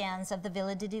 digital scans of the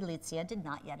Villa di Delizia did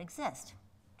not yet exist.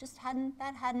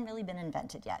 That hadn't really been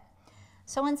invented yet.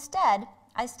 So instead,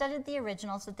 I studied the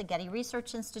originals at the Getty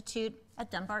Research Institute, at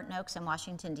Dumbarton Oaks in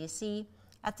Washington, D.C.,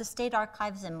 at the State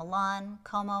Archives in Milan,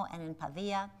 Como, and in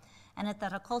Pavia, and at the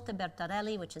Raccolta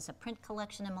Bertarelli, which is a print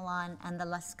collection in Milan, and the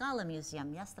La Scala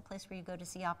Museum. Yes, the place where you go to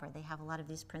see opera. They have a lot of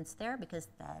these prints there because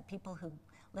the people who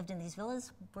lived in these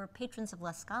villas were patrons of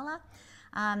La Scala.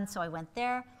 So I went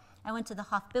there. I went to the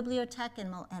Hofbibliothek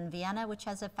in Vienna, which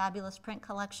has a fabulous print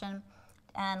collection,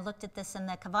 and looked at this in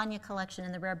the Cavagna collection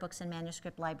in the Rare Books and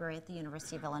Manuscript Library at the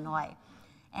University of Illinois,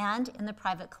 and in the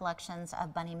private collections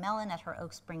of Bunny Mellon at her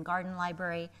Oak Spring Garden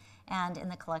Library, and in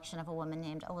the collection of a woman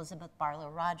named Elizabeth Barlow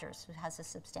Rogers, who has a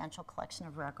substantial collection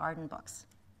of rare garden books.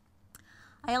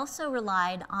 I also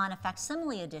relied on a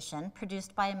facsimile edition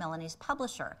produced by a Milanese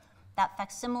publisher. That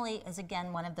facsimile is,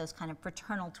 again, one of those kind of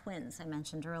fraternal twins I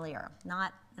mentioned earlier,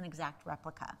 not an exact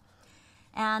replica.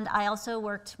 And I also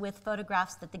worked with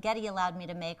photographs that the Getty allowed me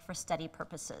to make for study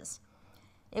purposes.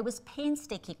 It was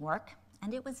painstaking work,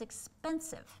 and it was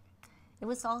expensive. It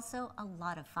was also a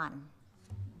lot of fun.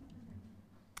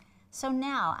 So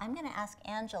now I'm going to ask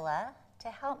Angela to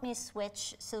help me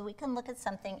switch so we can look at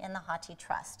something in the Hathi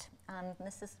Trust.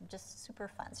 This is just super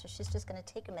fun, so she's just going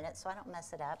to take a minute so I don't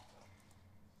mess it up.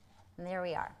 And there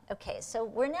we are. Okay, so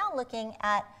we're now looking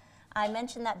at, I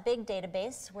mentioned that big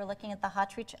database. We're looking at the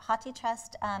Hathi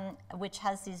Trust, which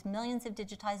has these millions of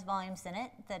digitized volumes in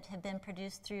it that have been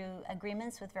produced through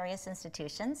agreements with various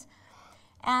institutions.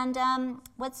 And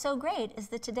what's so great is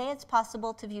that today it's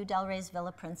possible to view Del Rey's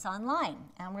villa prints online.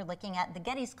 And we're looking at the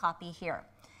Getty's copy here.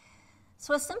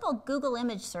 So a simple Google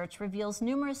image search reveals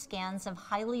numerous scans of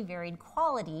highly varied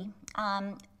quality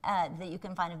that you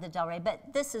can find of the Del Rey,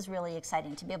 but this is really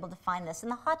exciting to be able to find this.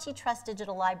 And the Hathi Trust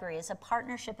Digital Library is a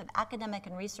partnership of academic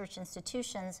and research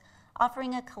institutions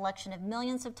offering a collection of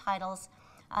millions of titles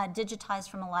digitized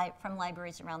from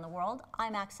libraries around the world.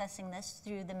 I'm accessing this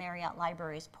through the Marriott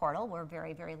Libraries portal. We're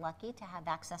very, very lucky to have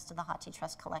access to the Hathi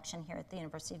Trust collection here at the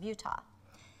University of Utah.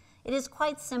 It is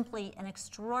quite simply an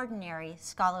extraordinary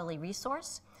scholarly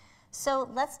resource. So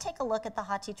let's take a look at the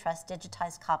Hathi Trust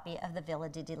digitized copy of the Villa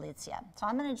di Delizia. So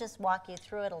I'm going to just walk you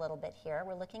through it a little bit here.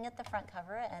 We're looking at the front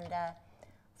cover and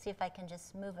see if I can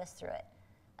just move us through it.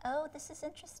 Oh, this is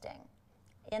interesting.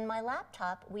 in my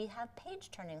laptop, we have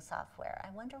page-turning software.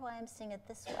 I wonder why I'm seeing it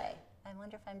this way. I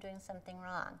wonder if I'm doing something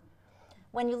wrong.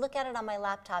 When you look at it on my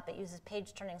laptop, it uses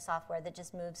page-turning software that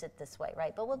just moves it this way,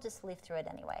 right? But we'll just leaf through it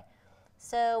anyway.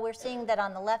 So we're seeing that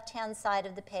on the left-hand side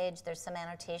of the page, there's some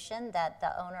annotation that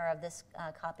the owner of this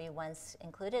copy once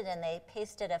included, and they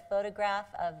pasted a photograph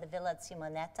of the Villa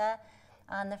Simonetta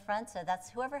on the front. So that's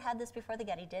whoever had this before the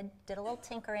Getty did a little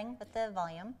tinkering with the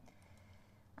volume.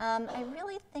 I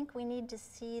really think we need to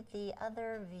see the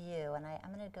other view, and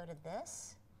I'm going to go to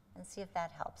this and see if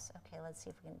that helps. Okay, let's see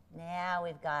if we can, now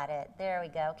we've got it. There we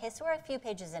go. Okay, so we're a few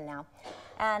pages in now.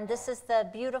 And this is the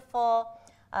beautiful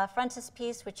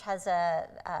frontispiece, which has the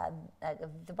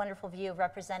wonderful view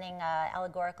representing,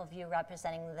 allegorical view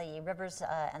representing the rivers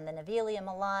and the Navigli in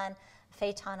Milan,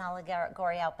 Phaeton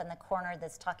allegory up in the corner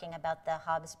that's talking about the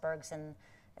Habsburgs, and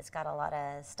it's got a lot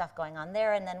of stuff going on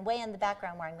there. And then way in the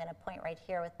background where I'm going to point right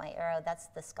here with my arrow, that's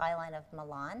the skyline of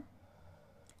Milan.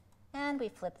 And we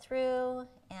flip through,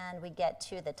 and we get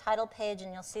to the title page,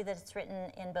 and you'll see that it's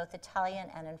written in both Italian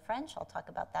and in French. I'll talk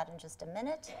about that in just a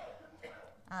minute.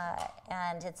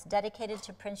 And it's dedicated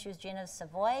to Prince Eugene of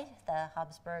Savoy, the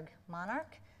Habsburg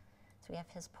monarch. So we have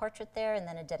his portrait there, and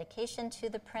then a dedication to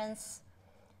the prince.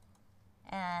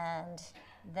 And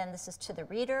then this is to the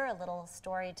reader, a little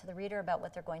story to the reader about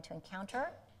what they're going to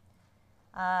encounter.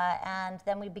 And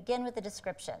then we begin with the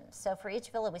description. So for each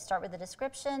villa, we start with the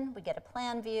description, we get a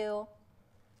plan view,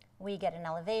 we get an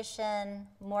elevation,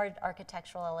 more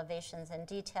architectural elevations and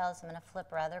details. I'm going to flip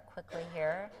rather quickly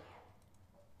here.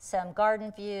 Some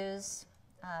garden views,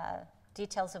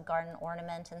 details of garden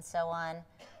ornament, and so on.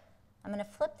 I'm going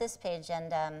to flip this page,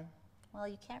 and well,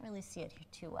 you can't really see it here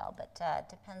too well, but it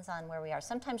depends on where we are.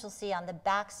 Sometimes you'll see on the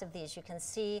backs of these, you can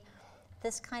see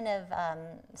this kind of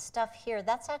stuff here.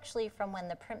 That's actually from when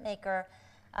the printmaker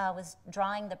was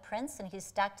drawing the prints, and he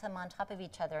stacked them on top of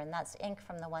each other, and that's ink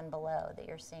from the one below that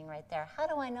you're seeing right there. How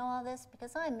do I know all this?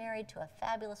 Because I'm married to a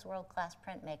fabulous world-class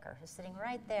printmaker who's sitting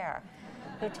right there,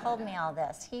 who told me all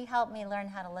this. He helped me learn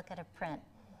how to look at a print.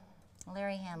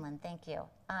 Larry Hanlon, thank you.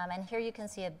 And here you can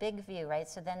see a big view, right?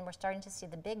 So then we're starting to see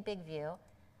the big, big view.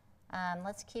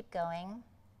 Let's keep going.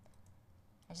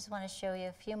 I just want to show you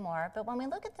a few more. But when we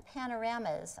look at the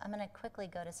panoramas, I'm going to quickly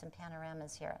go to some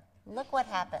panoramas here. Look what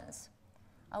happens.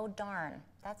 Oh, darn.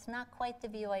 That's not quite the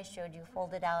view I showed you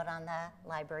folded out on the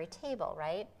library table,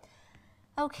 right?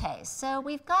 Okay, so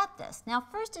we've got this. Now,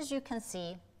 first, as you can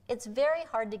see, it's very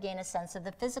hard to gain a sense of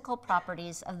the physical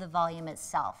properties of the volume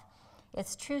itself.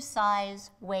 Its true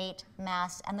size, weight,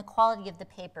 mass, and the quality of the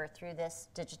paper through this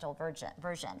digital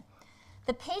version.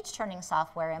 The page-turning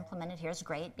software implemented here is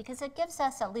great because it gives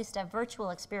us at least a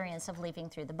virtual experience of leafing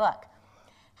through the book.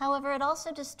 However, it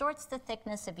also distorts the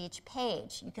thickness of each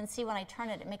page. You can see when I turn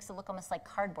it, it makes it look almost like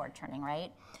cardboard turning,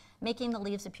 right? Making the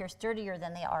leaves appear sturdier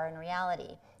than they are in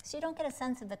reality. So you don't get a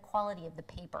sense of the quality of the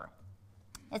paper.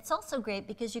 It's also great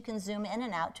because you can zoom in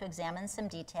and out to examine some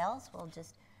details. We'll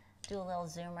just do a little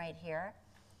zoom right here.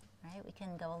 Right? We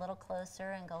can go a little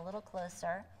closer and go a little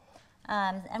closer.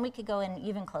 And we could go in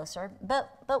even closer. But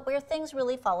where things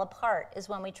really fall apart is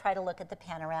when we try to look at the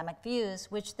panoramic views,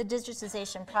 which the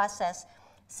digitization process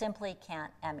simply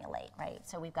can't emulate, right?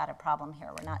 So we've got a problem here.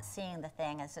 We're not seeing the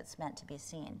thing as it's meant to be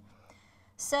seen.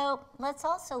 So let's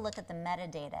also look at the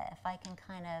metadata. If I can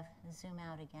kind of zoom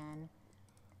out again,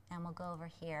 and we'll go over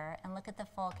here and look at the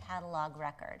full catalog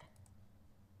record.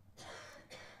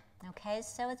 Okay,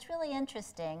 so it's really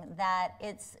interesting that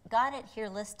it's got it here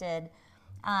listed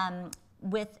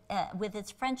with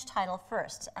its French title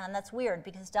first. And that's weird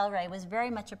because Del Rey was very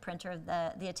much a printer of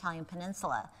the Italian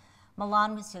peninsula.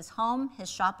 Milan was his home, his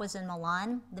shop was in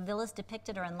Milan, the villas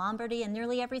depicted are in Lombardy, and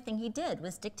nearly everything he did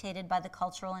was dictated by the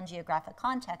cultural and geographic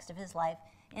context of his life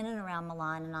in and around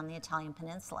Milan and on the Italian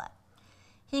peninsula.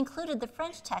 He included the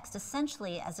French text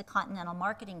essentially as a continental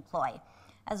marketing ploy,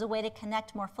 as a way to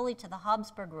connect more fully to the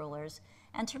Habsburg rulers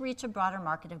and to reach a broader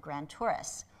market of grand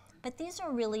tourists. But these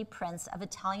are really prints of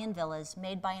Italian villas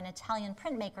made by an Italian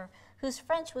printmaker whose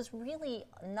French was really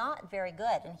not very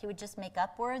good, and he would just make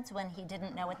up words when he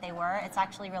didn't know what they were. It's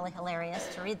actually really hilarious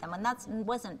to read them, and that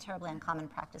wasn't terribly uncommon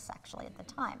practice actually at the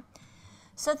time.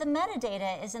 So the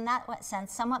metadata is in that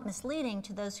sense somewhat misleading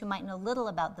to those who might know little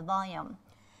about the volume.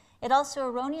 It also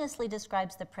erroneously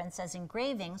describes the prints as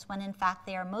engravings when in fact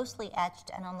they are mostly etched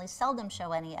and only seldom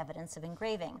show any evidence of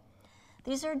engraving.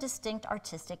 These are distinct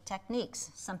artistic techniques,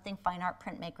 something fine art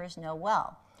printmakers know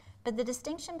well. But the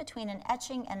distinction between an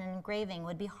etching and an engraving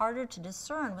would be harder to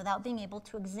discern without being able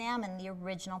to examine the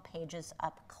original pages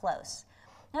up close.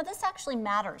 Now this actually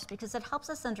matters because it helps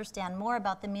us understand more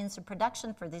about the means of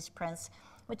production for these prints,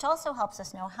 which also helps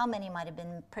us know how many might have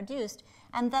been produced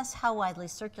and thus how widely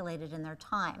circulated in their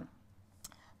time.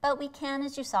 But we can,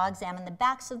 as you saw, examine the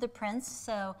backs of the prints,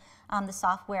 so the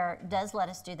software does let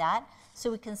us do that, so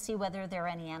we can see whether there are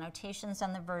any annotations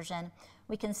on the version.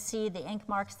 We can see the ink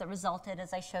marks that resulted,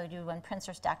 as I showed you, when prints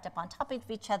are stacked up on top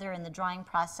of each other in the drawing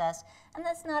process. And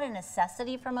that's not a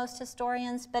necessity for most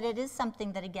historians, but it is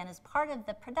something that, again, is part of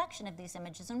the production of these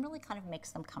images and really kind of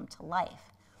makes them come to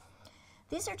life.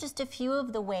 These are just a few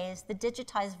of the ways the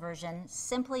digitized version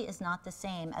simply is not the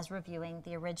same as viewing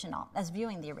the original.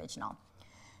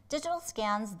 Digital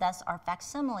scans, thus, are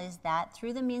facsimiles that,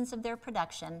 through the means of their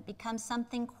production, become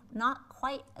something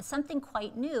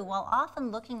quite new, while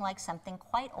often looking like something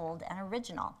quite old and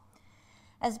original.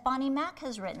 As Bonnie Mack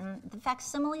has written, the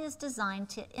facsimile is designed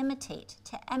to imitate,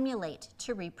 to emulate,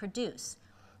 to reproduce.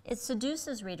 It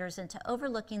seduces readers into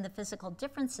overlooking the physical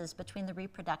differences between the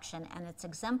reproduction and its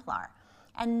exemplar,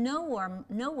 and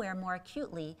nowhere more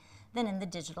acutely than in the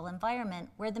digital environment,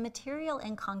 where the material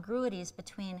incongruities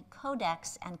between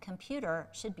codex and computer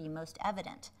should be most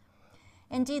evident.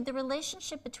 Indeed, the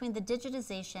relationship between the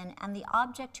digitization and the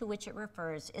object to which it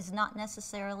refers is not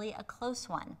necessarily a close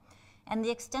one, and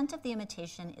the extent of the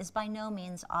imitation is by no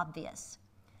means obvious.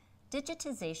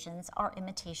 Digitizations are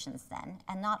imitations then,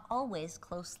 and not always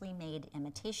closely made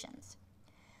imitations.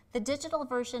 The digital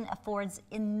version affords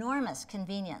enormous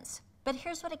convenience, but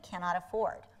here's what it cannot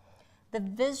afford: the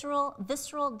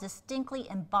visceral, distinctly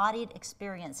embodied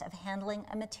experience of handling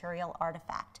a material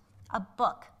artifact. A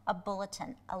book, a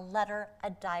bulletin, a letter,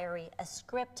 a diary, a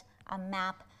script, a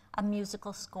map, a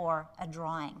musical score, a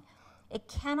drawing. It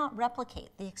cannot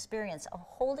replicate the experience of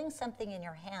holding something in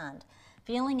your hand,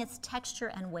 feeling its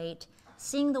texture and weight,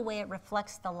 seeing the way it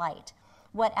reflects the light,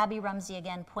 what Abby Rumsey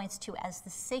again points to as the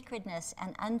sacredness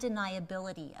and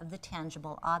undeniability of the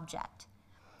tangible object.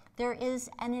 There is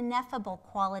an ineffable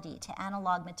quality to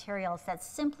analog materials that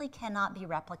simply cannot be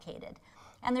replicated,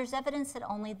 and there's evidence that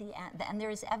there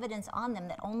is evidence on them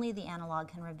that only the analog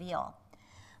can reveal.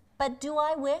 But do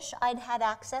I wish I'd had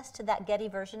access to that Getty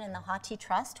version in the Hathi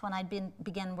Trust when I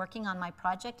began working on my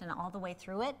project and all the way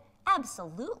through it?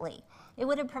 Absolutely. It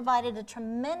would have provided a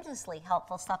tremendously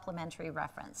helpful supplementary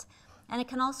reference, and it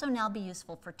can also now be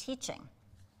useful for teaching,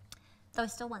 though I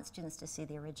still want students to see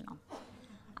the original.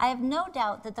 I have no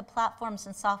doubt that the platforms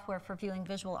and software for viewing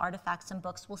visual artifacts and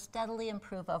books will steadily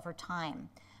improve over time,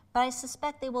 but I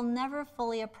suspect they will never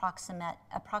fully approximate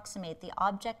the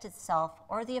object itself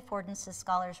or the affordances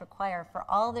scholars require for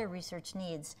all their research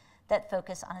needs that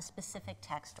focus on a specific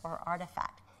text or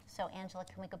artifact. So Angela,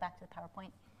 can we go back to the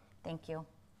PowerPoint? Thank you.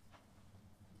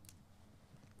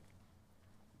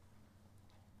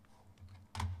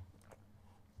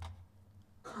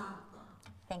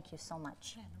 Thank you so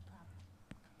much. Yeah, no problem.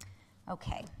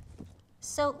 Okay,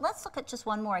 so let's look at just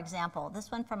one more example.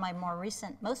 This one from my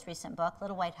most recent book,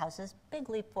 Little White Houses, big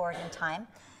leap forward in time.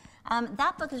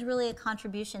 That book is really a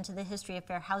contribution to the history of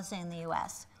fair housing in the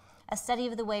US, a study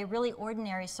of the way really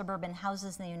ordinary suburban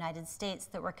houses in the United States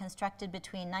that were constructed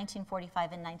between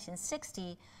 1945 and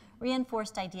 1960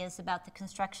 reinforced ideas about the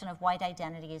construction of white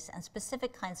identities and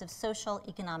specific kinds of social,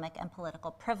 economic, and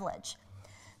political privilege.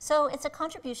 So it's a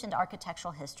contribution to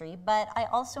architectural history, but I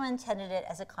also intended it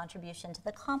as a contribution to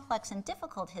the complex and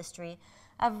difficult history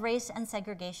of race and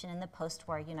segregation in the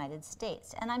post-war United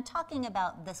States. And I'm talking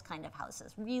about this kind of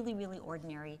houses, really, really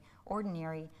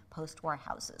ordinary post-war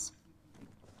houses.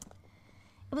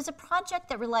 It was a project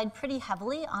that relied pretty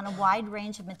heavily on a wide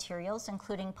range of materials,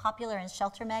 including popular and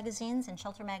shelter magazines. And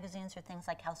shelter magazines are things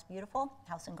like House Beautiful,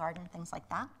 House and Garden, things like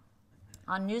that.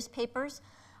 On newspapers,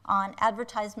 on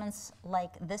advertisements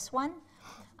like this one,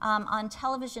 on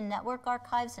television network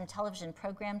archives and television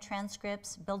program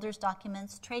transcripts, builders'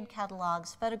 documents, trade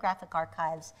catalogs, photographic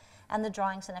archives, and the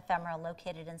drawings and ephemera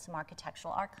located in some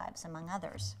architectural archives, among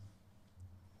others.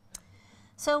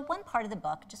 So one part of the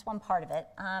book, just one part of it,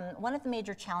 one of the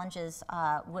major challenges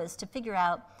was to figure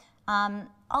out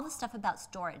all the stuff about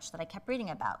storage that I kept reading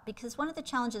about, because one of the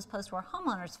challenges post-war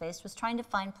homeowners faced was trying to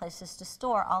find places to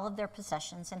store all of their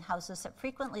possessions in houses that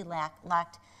frequently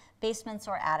lacked basements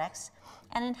or attics,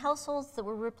 and in households that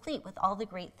were replete with all the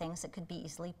great things that could be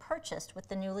easily purchased with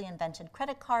the newly invented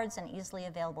credit cards and easily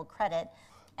available credit,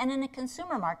 and in a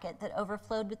consumer market that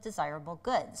overflowed with desirable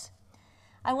goods.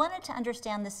 I wanted to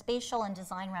understand the spatial and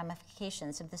design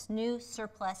ramifications of this new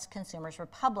surplus consumers'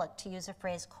 republic, to use a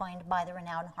phrase coined by the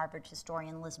renowned Harvard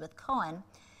historian Elizabeth Cohen,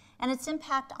 and its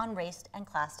impact on race and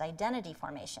class identity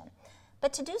formation.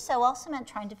 But to do so also meant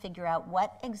trying to figure out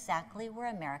what exactly were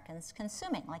Americans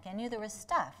consuming. Like, I knew there was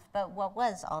stuff, but what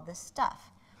was all this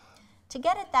stuff? To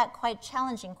get at that quite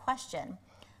challenging question,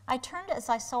 I turned, as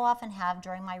I so often have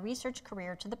during my research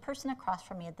career, to the person across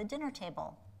from me at the dinner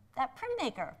table, that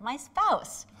printmaker, my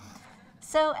spouse.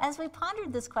 So as we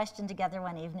pondered this question together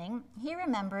one evening, he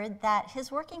remembered that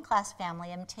his working class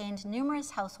family obtained numerous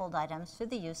household items through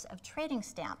the use of trading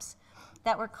stamps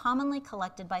that were commonly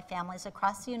collected by families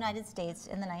across the United States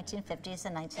in the 1950s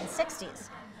and 1960s.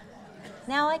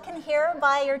 Now I can hear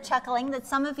by your chuckling that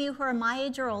some of you who are my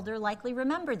age or older likely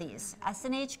remember these: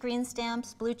 S&H green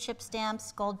stamps, blue chip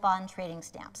stamps, gold bond trading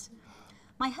stamps.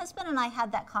 My husband and I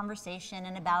had that conversation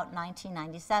in about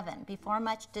 1997, before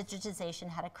much digitization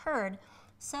had occurred,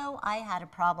 so I had a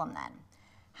problem then.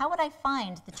 How would I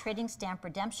find the trading stamp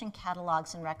redemption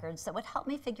catalogs and records that would help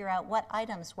me figure out what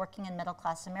items working and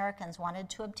middle-class Americans wanted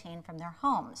to obtain from their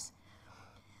homes?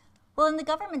 Well, in the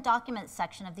government documents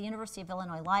section of the University of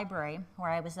Illinois Library, where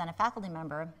I was then a faculty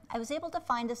member, I was able to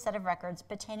find a set of records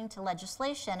pertaining to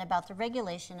legislation about the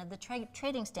regulation of the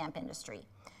trading stamp industry,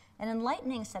 an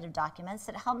enlightening set of documents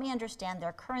that helped me understand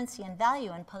their currency and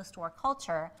value in post-war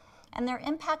culture and their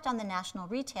impact on the national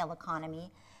retail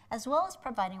economy, as well as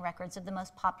providing records of the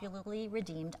most popularly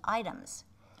redeemed items.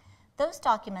 Those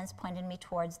documents pointed me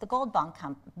towards the Gould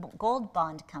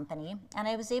Bond Company, and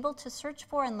I was able to search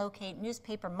for and locate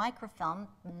newspaper microfilm,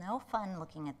 no fun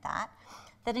looking at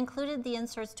that included the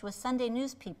inserts to a Sunday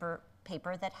newspaper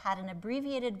that had an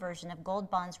abbreviated version of Gould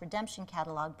Bond's redemption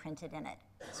catalog printed in it.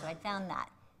 So I found that,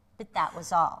 but that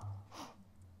was all.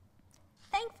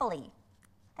 Thankfully,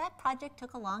 that project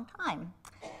took a long time.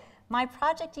 My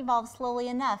project evolved slowly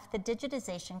enough that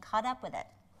digitization caught up with it.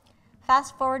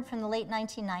 Fast forward from the late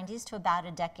 1990s to about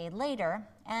a decade later,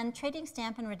 and trading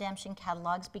stamp and redemption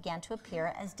catalogs began to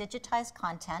appear as digitized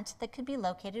content that could be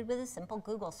located with a simple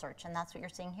Google search, and that's what you're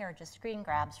seeing here, just screen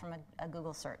grabs from a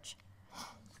Google search.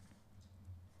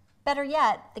 Better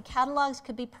yet, the catalogs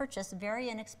could be purchased very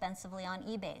inexpensively on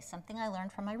eBay, something I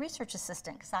learned from my research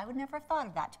assistant, because I would never have thought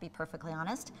of that, to be perfectly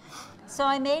honest. So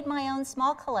I made my own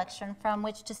small collection from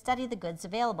which to study the goods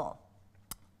available.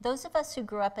 Those of us who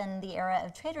grew up in the era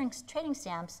of trading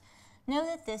stamps know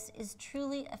that this is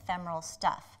truly ephemeral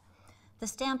stuff. The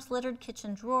stamps littered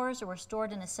kitchen drawers or were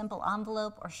stored in a simple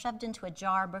envelope or shoved into a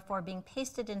jar before being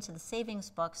pasted into the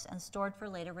savings books and stored for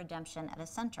later redemption at a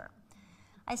center.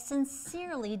 I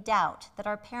sincerely doubt that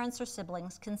our parents or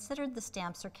siblings considered the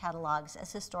stamps or catalogs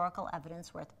as historical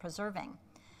evidence worth preserving.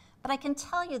 But I can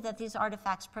tell you that these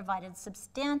artifacts provided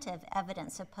substantive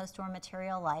evidence of post-war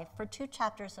material life for 2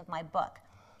 chapters of my book,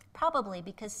 probably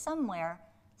because somewhere,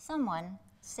 someone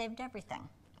saved everything.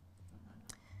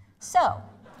 So,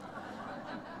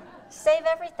 save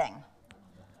everything.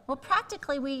 Well,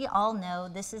 practically we all know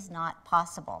this is not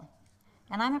possible,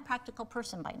 and I'm a practical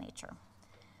person by nature.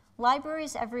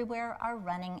 Libraries everywhere are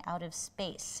running out of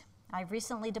space. I've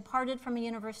recently departed from a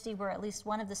university where at least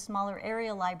one of the smaller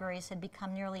area libraries had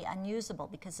become nearly unusable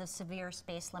because of severe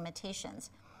space limitations.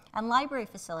 And library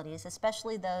facilities,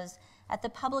 especially those at the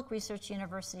public research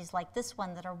universities like this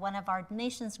one that are one of our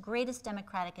nation's greatest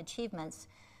democratic achievements,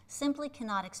 simply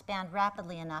cannot expand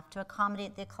rapidly enough to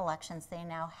accommodate the collections they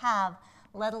now have,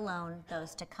 let alone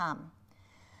those to come.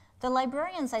 The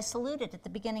librarians I saluted at the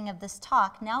beginning of this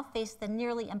talk now face the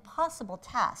nearly impossible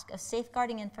task of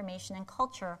safeguarding information and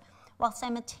culture while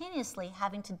simultaneously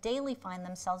having to daily find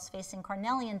themselves facing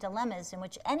Cornelian dilemmas in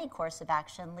which any course of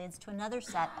action leads to another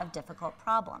set of difficult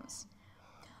problems.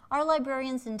 Our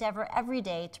librarians endeavor every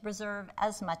day to preserve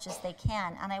as much as they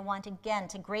can, and I want again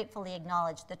to gratefully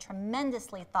acknowledge the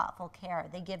tremendously thoughtful care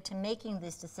they give to making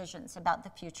these decisions about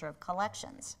the future of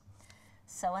collections.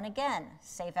 So, and again,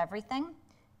 save everything?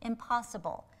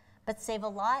 Impossible. But save a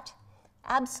lot?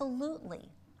 Absolutely.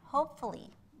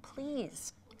 Hopefully.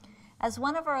 Please. As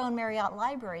one of our own Marriott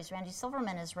libraries, Randy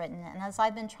Silverman, has written, and as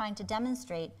I've been trying to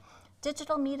demonstrate,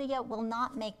 digital media will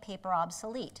not make paper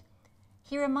obsolete.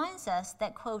 He reminds us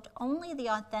that, quote, only the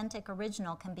authentic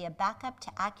original can be a backup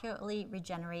to accurately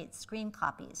regenerate screen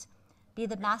copies, be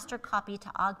the master copy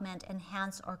to augment,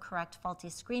 enhance, or correct faulty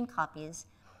screen copies,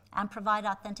 and provide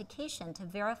authentication to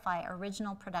verify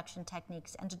original production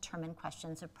techniques and determine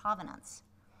questions of provenance.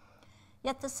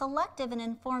 Yet the selective and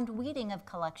informed weeding of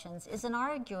collections is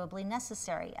inarguably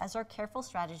necessary, as are careful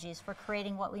strategies for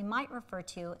creating what we might refer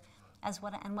to as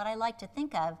what I like to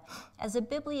think of as a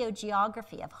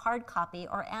bibliogeography of hard copy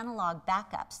or analog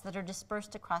backups that are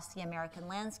dispersed across the American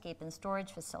landscape in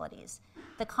storage facilities,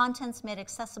 the contents made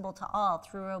accessible to all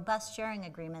through robust sharing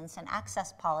agreements and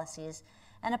access policies,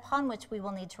 and upon which we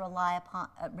will need to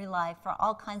rely for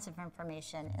all kinds of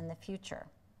information in the future.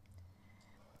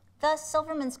 Thus,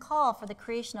 Silverman's call for the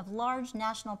creation of large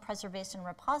national preservation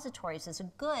repositories is a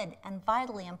good and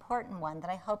vitally important one that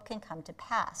I hope can come to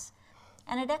pass.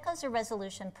 And it echoes a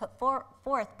resolution put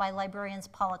forth by librarians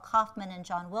Paula Kaufman and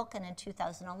John Wilkin in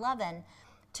 2011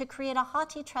 to create a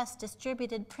HathiTrust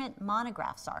distributed print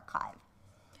monographs archive.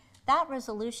 That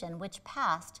resolution, which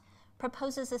passed,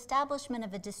 proposes establishment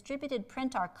of a distributed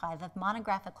print archive of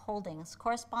monographic holdings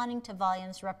corresponding to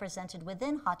volumes represented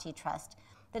within HathiTrust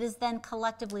that is then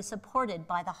collectively supported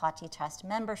by the HathiTrust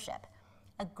membership.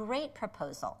 A great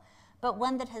proposal, but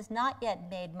one that has not yet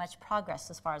made much progress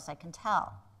as far as I can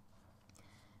tell.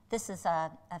 This is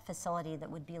a facility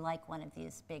that would be like one of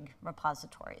these big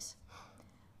repositories.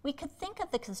 We could think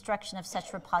of the construction of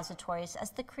such repositories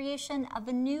as the creation of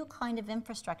a new kind of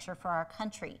infrastructure for our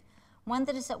country, one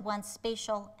that is at once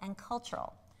spatial and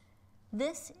cultural.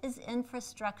 This is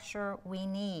infrastructure we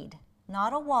need,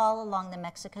 not a wall along the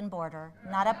Mexican border,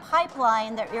 not a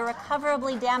pipeline that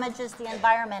irrecoverably damages the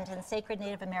environment and sacred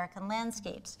Native American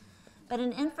landscapes, but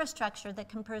an infrastructure that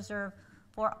can preserve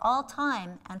for all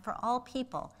time and for all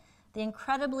people the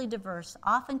incredibly diverse,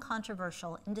 often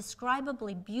controversial,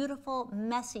 indescribably beautiful,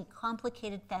 messy,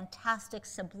 complicated, fantastic,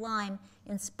 sublime,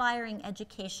 inspiring,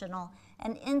 educational,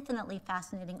 and infinitely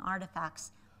fascinating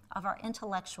artifacts of our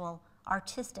intellectual,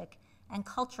 artistic, and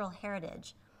cultural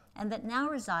heritage, and that now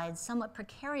resides somewhat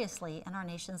precariously in our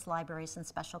nation's libraries and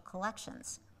special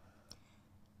collections.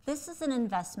 This is an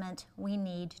investment we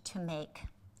need to make.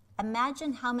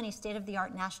 Imagine how many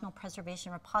state-of-the-art national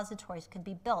preservation repositories could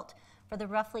be built for the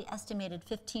roughly estimated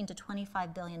 $15 to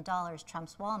 $25 billion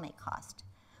Trump's wall may cost.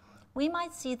 We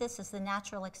might see this as the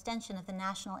natural extension of the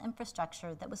national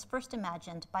infrastructure that was first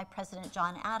imagined by President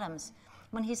John Adams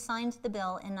when he signed the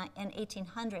bill in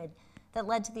 1800 that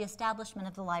led to the establishment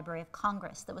of the Library of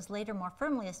Congress, that was later more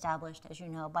firmly established, as you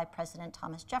know, by President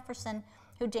Thomas Jefferson,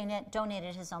 who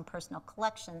donated his own personal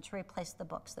collection to replace the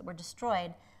books that were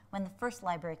destroyed when the first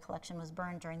library collection was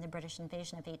burned during the British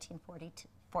invasion of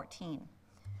 1814.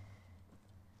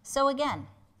 So again,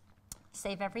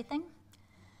 save everything?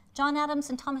 John Adams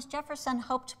and Thomas Jefferson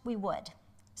hoped we would.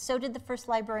 So did the first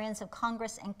librarians of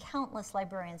Congress and countless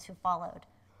librarians who followed.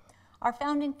 Our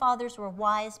founding fathers were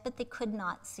wise, but they could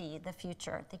not see the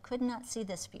future. They could not see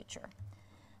this future.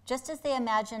 Just as they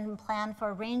imagined and planned for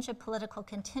a range of political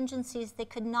contingencies, they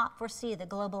could not foresee the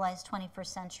globalized 21st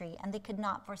century, and they could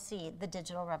not foresee the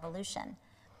digital revolution.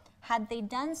 Had they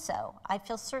done so, I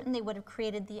feel certain they would have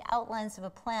created the outlines of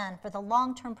a plan for the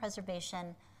long-term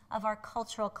preservation of our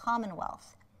cultural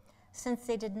commonwealth. Since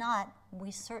they did not,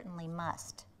 we certainly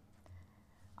must.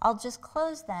 I'll just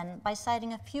close then by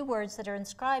citing a few words that are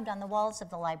inscribed on the walls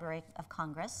of the Library of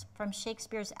Congress from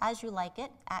Shakespeare's As You Like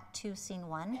It, Act 2, Scene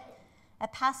 1, a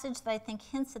passage that I think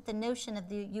hints at the notion of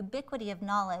the ubiquity of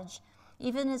knowledge,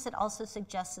 even as it also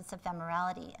suggests its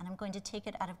ephemerality. And I'm going to take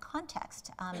it out of context,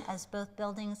 as both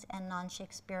buildings and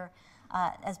non-Shakespeare,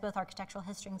 as both architectural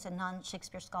historians and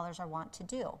non-Shakespeare scholars are wont to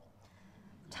do.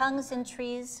 Tongues in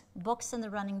trees, books in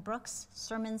the running brooks,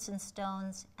 sermons in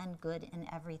stones, and good in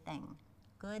everything.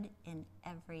 Good in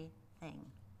everything.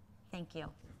 Thank you.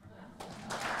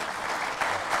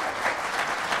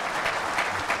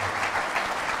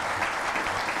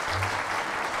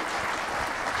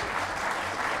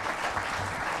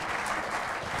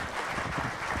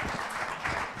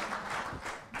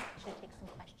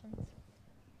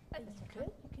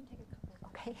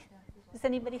 Does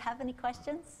anybody have any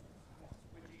questions?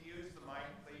 Would you use the mic,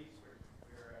 please?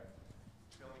 We're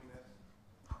filming this.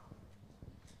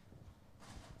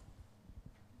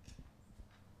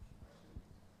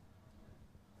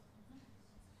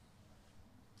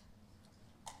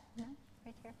 No,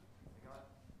 right here.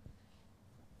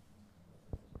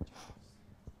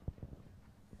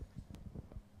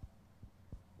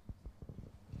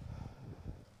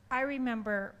 I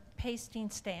remember pasting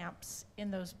stamps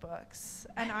in those books,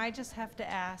 and I just have to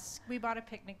ask, we bought a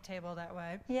picnic table that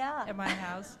way at my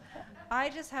house. I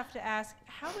just have to ask,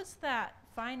 how was that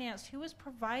financed? Who was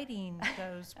providing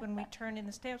those when we turned in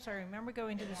the stamps? I remember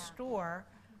going to the store.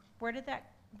 Where did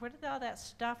all that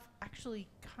stuff actually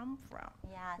come from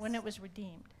when it was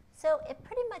redeemed? So it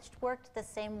pretty much worked the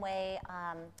same way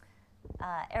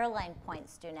airline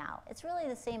points do now. It's really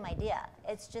the same idea.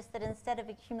 It's just that instead of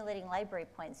accumulating library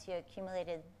points, you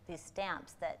accumulated these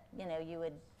stamps that, you know, you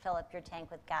would fill up your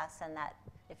tank with gas, and that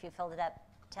if you filled it up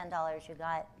 $10, you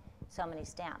got so many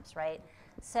stamps, right?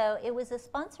 So it was a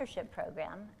sponsorship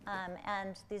program,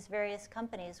 and these various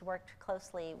companies worked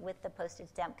closely with the postage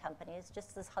stamp companies,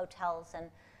 just as hotels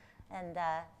and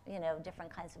you know,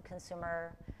 different kinds of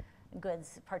consumer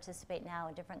goods participate now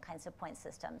in different kinds of point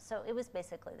systems. So it was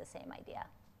basically the same idea,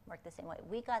 worked the same way.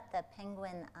 We got the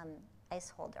penguin ice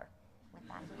holder with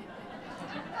that.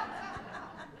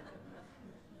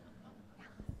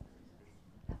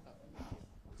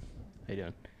 How you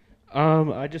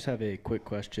doing? I just have a quick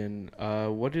question.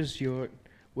 What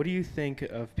do you think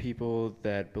of people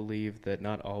that believe that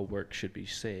not all work should be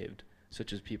saved,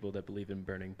 such as people that believe in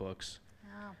burning books?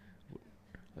 Oh.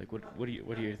 Like, what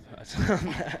are your thoughts on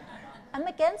that? I'm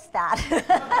against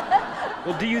that.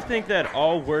 Well, do you think that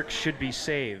all work should be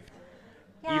saved?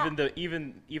 Yeah.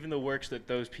 Even the works that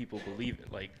those people believe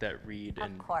in, like that read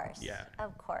and of course, yeah.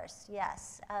 Of course,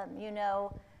 yes. You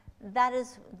know, that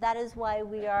is why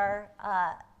we are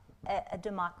a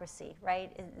democracy,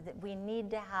 right? We need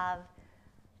to have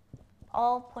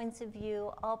all points of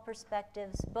view, all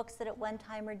perspectives. Books that at one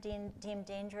time are deemed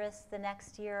dangerous, the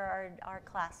next year are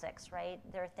classics, right?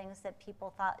 There are things that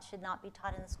people thought should not be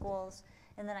taught in the schools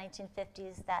in the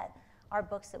 1950s that are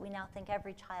books that we now think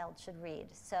every child should read.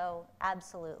 So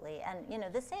absolutely. And you know,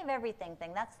 the save everything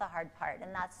thing, that's the hard part.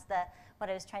 And that's what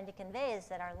I was trying to convey, is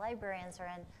that our librarians are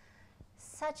in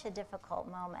such a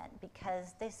difficult moment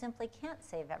because they simply can't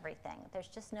save everything. There's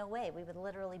just no way. We would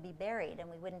literally be buried and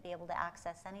we wouldn't be able to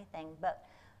access anything. But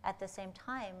at the same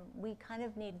time, we kind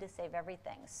of need to save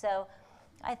everything. So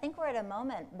I think we're at a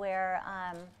moment where,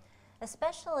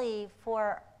 especially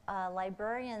for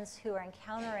librarians who are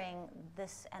encountering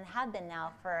this, and have been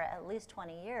now for at least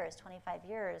 20 years, 25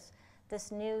 years,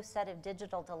 this new set of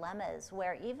digital dilemmas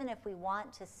where even if we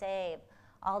want to save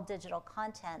all digital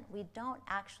content, we don't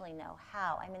actually know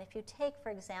how. I mean, if you take,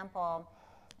 for example,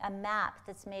 a map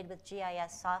that's made with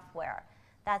GIS software,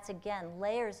 that's again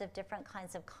layers of different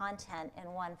kinds of content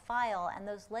in one file, and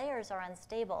those layers are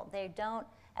unstable. They don't,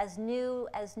 as new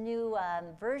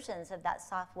versions of that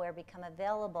software become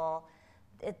available,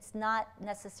 it's not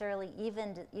necessarily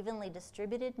evenly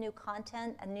distributed new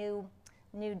content,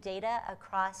 new data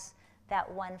across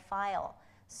that one file.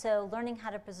 So learning how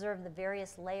to preserve the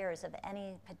various layers of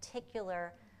any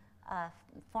particular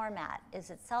format is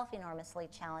itself enormously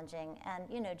challenging. And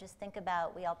you know, just think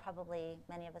about,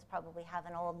 many of us probably have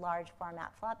an old large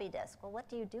format floppy disk. Well, what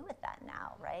do you do with that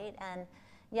now, right? And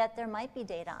yet there might be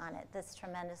data on it that's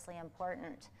tremendously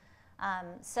important.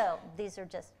 So these are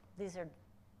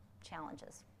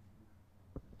challenges.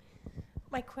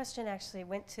 My question actually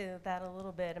went to that a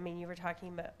little bit. I mean,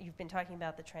 you've been talking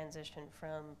about the transition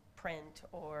from print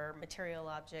or material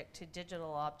object to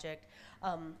digital object.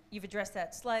 You've addressed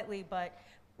that slightly, but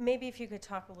maybe if you could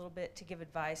talk a little bit to give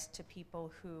advice to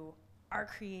people who are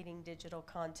creating digital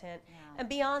content. Yeah. And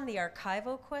beyond the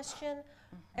archival question,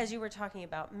 as you were talking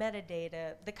about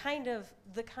metadata, the kind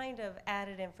of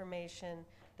added information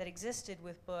that existed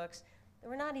with books that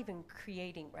we're not even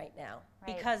creating right now.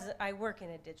 Right. Because I work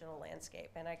in a digital landscape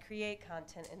and I create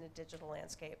content in a digital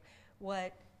landscape.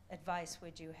 What advice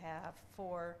would you have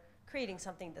for creating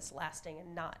something that's lasting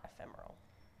and not ephemeral?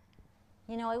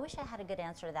 You know, I wish I had a good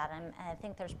answer to that. And I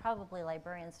think there's probably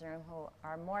librarians in the room who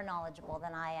are more knowledgeable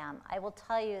than I am. I will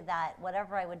tell you that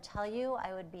whatever I would tell you,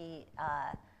 I would be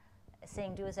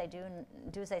saying do as I do, and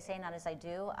do as I say, not as I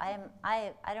do. I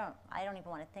don't even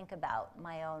want to think about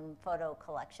my own photo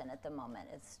collection at the moment.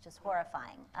 It's just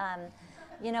horrifying.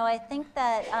 You know, I think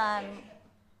that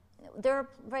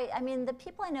the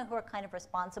people I know who are kind of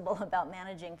responsible about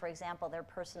managing, for example, their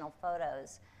personal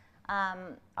photos,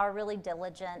 are really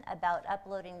diligent about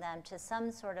uploading them to some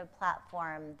sort of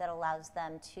platform that allows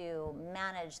them to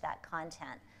manage that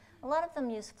content. A lot of them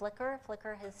use Flickr.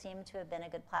 Flickr has seemed to have been a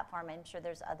good platform. I'm sure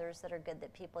there's others that are good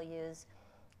that people use.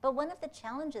 But one of the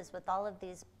challenges with all of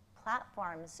these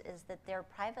platforms is that they're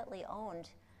privately owned.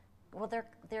 Well,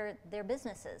 they're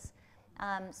businesses.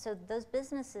 So those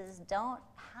businesses don't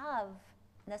have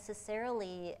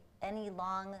necessarily any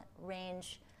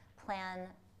long-range plan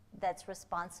that's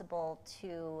responsible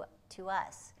to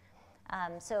us.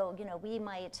 So, you know, we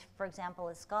might, for example,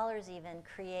 as scholars even,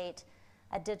 create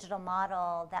a digital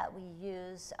model that we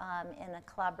use in a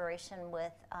collaboration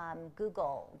with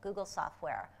Google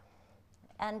software.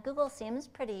 And Google seems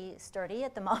pretty sturdy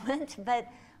at the moment, but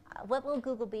what will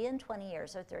Google be in 20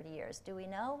 years or 30 years? Do we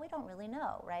know? We don't really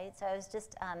know, right? So I was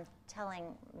just I'm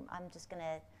just going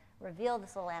to reveal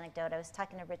this little anecdote. I was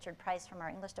talking to Richard Price from our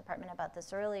English department about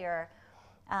this earlier.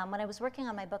 When I was working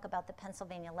on my book about the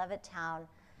Pennsylvania Levittown,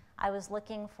 I was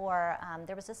looking for,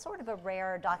 there was a sort of a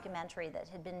rare documentary that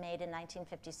had been made in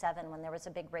 1957 when there was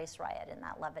a big race riot in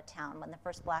that Levittown when the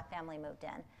first black family moved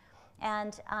in.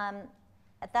 And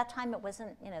at that time it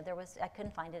wasn't, you know, I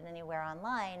couldn't find it anywhere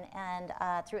online. And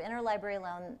through interlibrary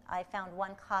loan, I found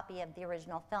one copy of the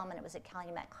original film, and it was at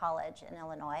Calumet College in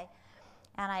Illinois.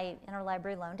 And I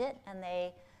interlibrary loaned it, and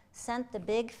they sent the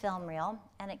big film reel,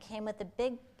 and it came with a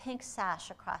big pink sash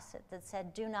across it that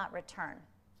said, "Do not return."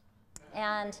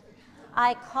 And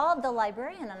I called the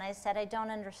librarian and I said, I don't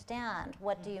understand.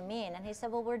 What do you mean? And he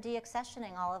said, well, we're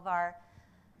deaccessioning all of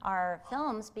our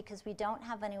films because we don't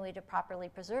have any way to properly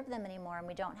preserve them anymore, and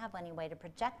we don't have any way to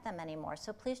project them anymore.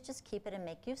 So please just keep it and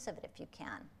make use of it if you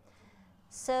can.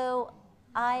 So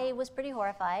I was pretty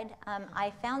horrified.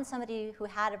 I found somebody who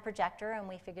had a projector, and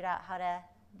we figured out how to,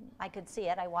 I could see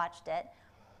it, I watched it.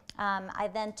 I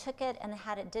then took it and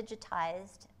had it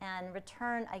digitized and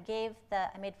returned. I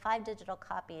made 5 digital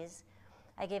copies.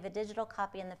 I gave a digital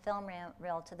copy in the film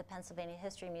reel to the Pennsylvania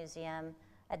History Museum,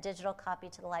 a digital copy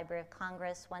to the Library of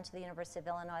Congress, one to the University of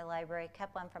Illinois Library,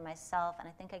 kept one for myself, and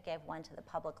I think I gave one to the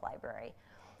public library.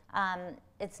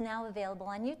 It's now available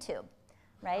on YouTube,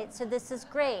 right? So this is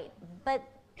great. But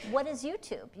what is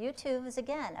YouTube? YouTube is,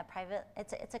 again, a private,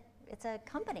 it's a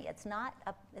company. It's not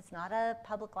a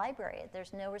public library.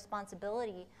 There's no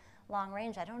responsibility long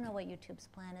range. I don't know what YouTube's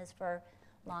plan is for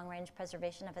long range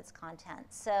preservation of its content.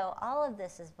 So all of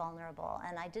this is vulnerable,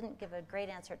 and I didn't give a great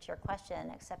answer to your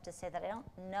question except to say that I don't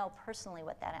know personally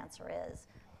what that answer is.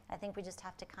 I think we just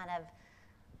have to kind of,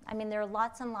 I mean, there are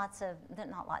lots and lots of,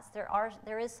 not lots,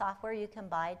 there is software you can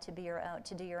buy to do your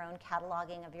own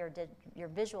cataloging of your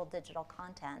visual digital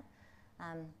content.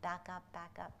 Back up,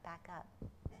 back up, back up.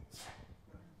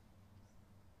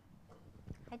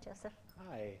 Hi, Joseph.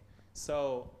 Hi.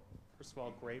 So, first of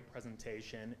all, great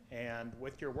presentation. And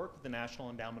with your work with the National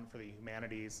Endowment for the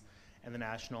Humanities and the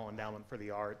National Endowment for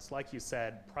the Arts, like you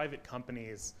said, private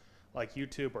companies like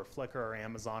YouTube or Flickr or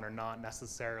Amazon are not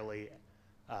necessarily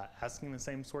asking the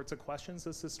same sorts of questions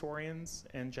as historians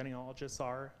and genealogists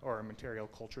are, or material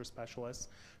culture specialists.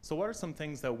 So what are some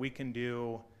things that we can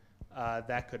do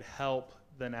that could help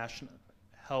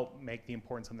make the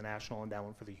importance of the National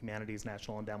Endowment for the Humanities,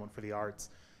 National Endowment for the Arts,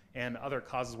 and other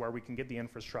causes where we can get the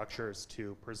infrastructures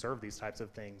to preserve these types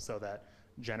of things so that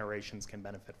generations can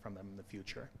benefit from them in the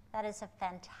future? That is a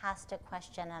fantastic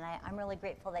question, and I'm really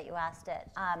grateful that you asked it,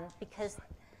 because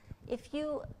if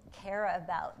you care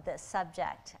about this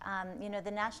subject, you know,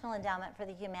 the National Endowment for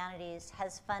the Humanities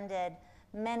has funded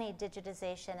many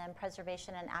digitization and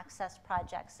preservation and access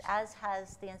projects, as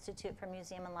has the Institute for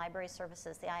Museum and Library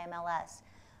Services, the IMLS.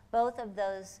 Both of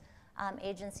those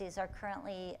agencies are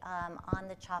currently on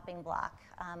the chopping block.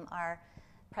 Our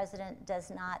president does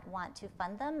not want to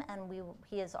fund them, and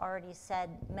he has already said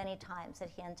many times that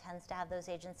he intends to have those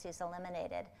agencies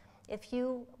eliminated. If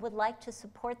you would like to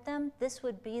support them, this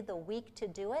would be the week to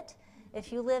do it.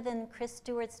 If you live in Chris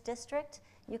Stewart's district,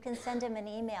 you can send him an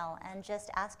email and just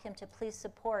ask him to please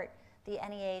support the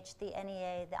NEH, the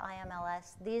NEA, the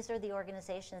IMLS. These are the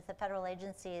organizations, the federal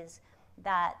agencies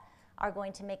that are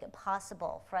going to make it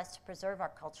possible for us to preserve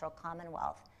our cultural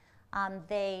commonwealth.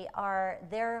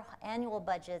 Their annual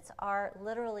budgets are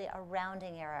literally a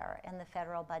rounding error in the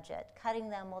federal budget. Cutting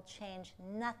them will change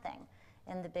nothing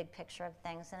in the big picture of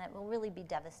things, and it will really be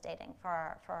devastating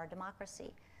for our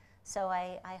democracy. So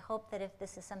I hope that if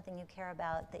this is something you care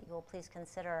about, that you will please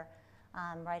consider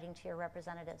writing to your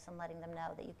representatives and letting them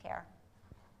know that you care.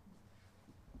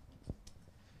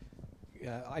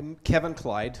 I'm Kevin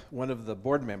Clyde, one of the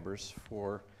board members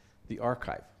for the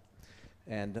archive.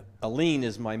 And Aileen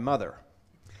is my mother.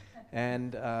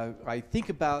 And I think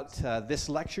about this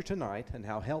lecture tonight and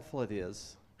how helpful it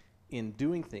is in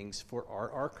doing things for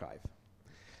our archive.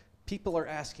 People are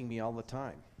asking me all the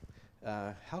time,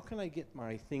 how can I get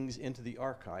my things into the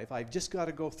archive? I've just got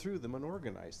to go through them and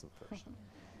organize them first.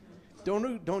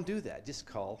 Don't do that. Just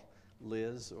call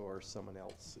Liz or someone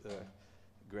else,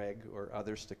 Greg or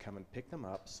others, to come and pick them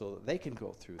up so that they can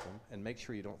go through them and make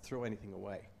sure you don't throw anything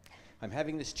away. I'm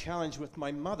having this challenge with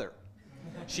my mother.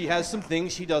 She has some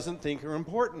things she doesn't think are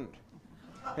important,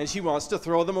 and she wants to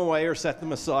throw them away or set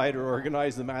them aside or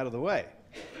organize them out of the way.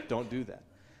 Don't do that.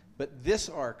 But this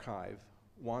archive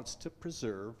wants to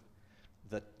preserve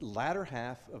the latter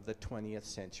half of the 20th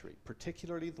century,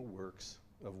 particularly the works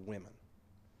of women.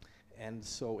 And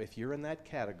so if you're in that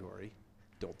category,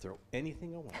 don't throw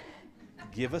anything away.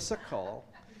 Give us a call.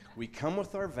 We come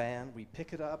with our van, we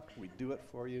pick it up, we do it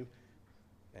for you,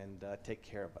 and take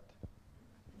care of it.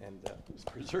 And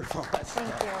preserve all that stuff.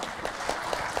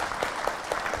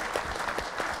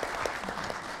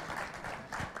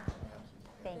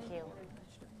 Thank you. Thank you.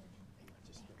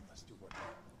 Let's do one.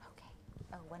 Okay.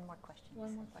 Oh, one more question.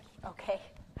 One more question. Okay.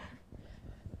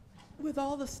 With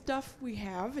all the stuff we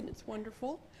have, and it's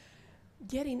wonderful,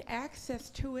 getting access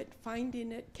to it,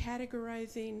 finding it,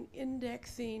 categorizing,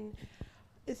 indexing,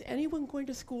 is anyone going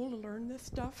to school to learn this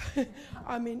stuff?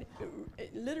 I mean,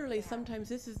 literally, sometimes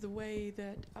this is the way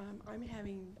that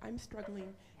I'm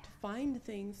struggling to find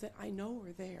things that I know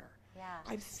are there. Yeah.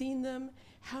 I've seen them.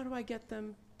 How do I get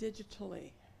them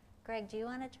digitally? Greg, do you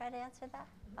want to try to answer that?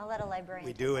 I'll let a librarian.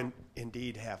 We do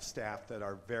indeed have staff that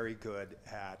are very good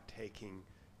at taking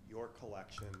your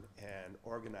collection and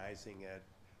organizing it,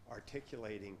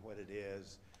 articulating what it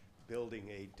is, building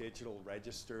a digital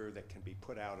register that can be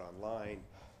put out online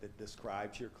that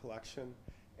describes your collection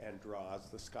and draws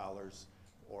the scholars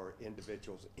or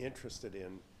individuals interested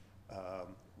in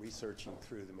researching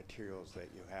through the materials that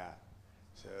you have.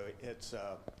 So it's,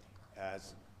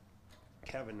 as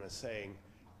Kevin was saying,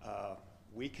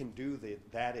 we can do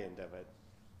that end of it.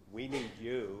 We need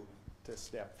you to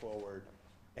step forward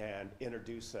and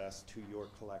introduce us to your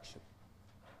collection.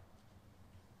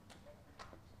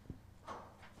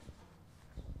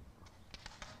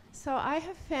 So I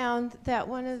have found that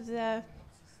one of the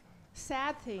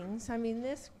sad things, I mean,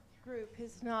 this group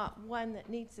is not one that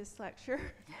needs this lecture,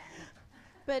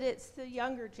 but it's the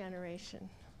younger generation.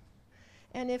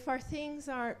 And if our things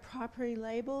aren't properly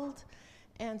labeled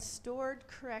and stored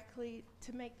correctly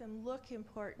to make them look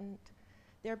important,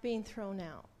 they're being thrown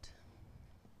out.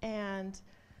 And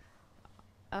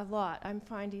a lot. I'm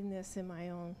finding this in my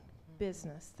own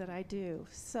business that I do.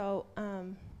 So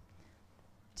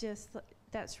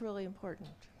that's really important.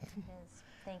 It is.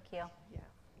 Thank you. Yeah.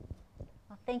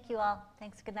 Well, thank you all.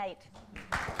 Thanks. Good night.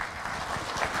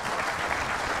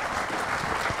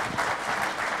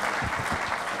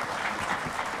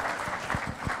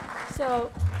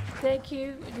 So thank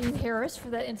you, Dianne Harris, for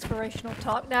that inspirational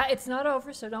talk. Now, it's not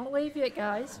over, so don't leave yet,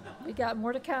 guys. We got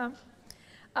more to come.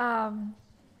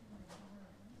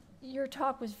 Your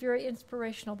talk was very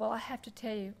inspirational, but I have to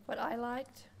tell you what I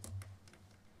liked.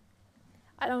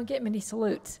 I don't get many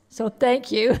salutes, so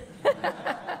thank you.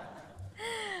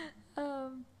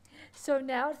 So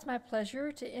now it's my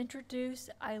pleasure to introduce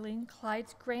Aileen,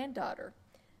 Clyde's granddaughter,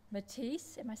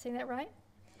 Matisse, am I saying that right?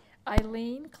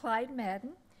 Aileen Clyde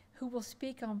Madden, who will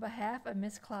speak on behalf of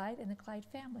Miss Clyde and the Clyde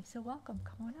family. So welcome,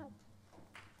 come on up.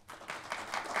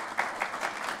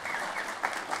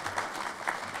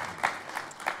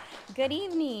 Good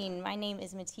evening. My name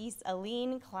is Matisse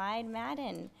Aileen Clyde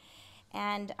Madden,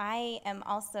 and I am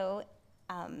also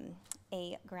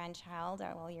a grandchild,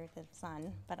 or well, you're the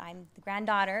son, but I'm the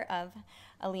granddaughter of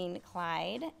Aileen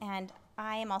Clyde, and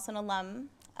I am also an alum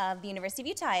of the University of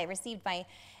Utah. I received my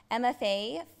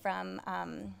MFA from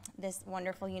this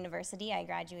wonderful university. I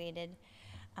graduated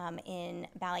in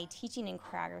ballet teaching and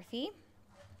choreography,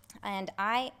 and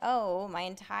I owe my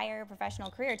entire professional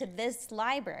career to this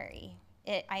library.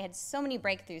 I had so many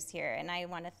breakthroughs here, and I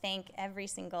want to thank every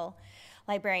single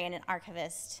librarian and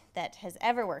archivist that has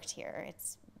ever worked here.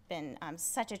 It's been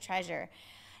such a treasure.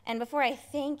 And before I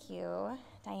thank you,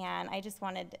 Dianne, I just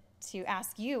wanted to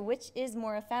ask you, which is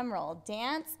more ephemeral,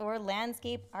 dance or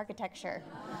landscape architecture?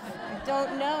 I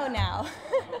don't know now.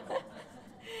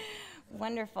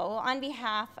 Wonderful. Well, on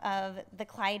behalf of the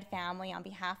Clyde family, on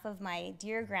behalf of my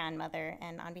dear grandmother,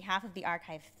 and on behalf of the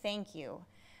archive, thank you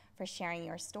for sharing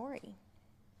your story.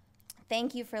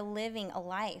 Thank you for living a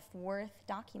life worth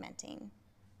documenting.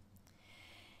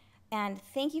 And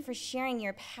thank you for sharing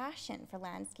your passion for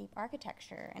landscape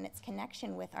architecture and its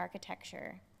connection with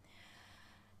architecture.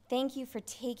 Thank you for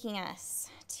taking us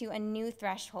to a new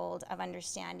threshold of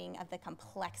understanding of the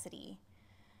complexity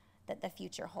that the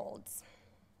future holds.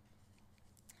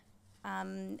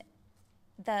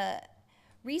 The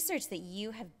research that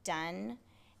you have done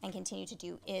and continue to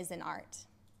do is an art.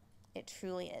 It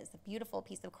truly is a beautiful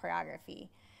piece of choreography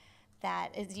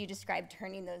that, as you described,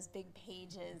 turning those big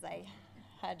pages, I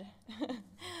had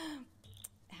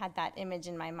that image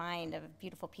in my mind of a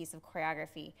beautiful piece of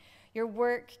choreography. Your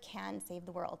work can save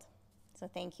the world, so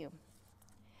thank you.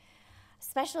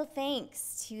 Special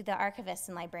thanks to the archivists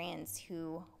and librarians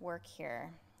who work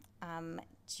here.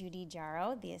 Judy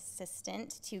Jarrow, the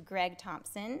assistant, to Greg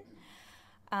Thompson,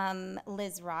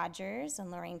 Liz Rogers and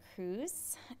Lorraine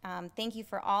Cruz. Thank you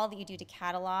for all that you do to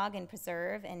catalog and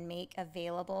preserve and make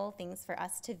available things for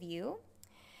us to view.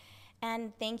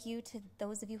 And thank you to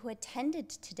those of you who attended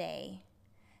today.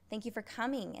 Thank you for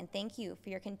coming, and thank you for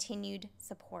your continued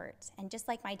support. And just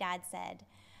like my dad said,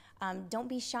 don't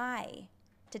be shy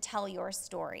to tell your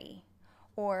story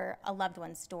or a loved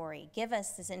one's story. Give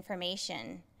us this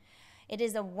information. It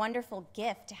is a wonderful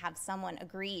gift to have someone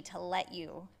agree to let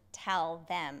you tell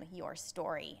them your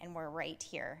story, and we're right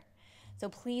here. So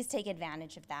please take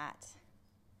advantage of that.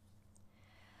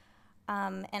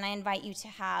 And I invite you to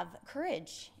have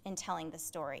courage in telling the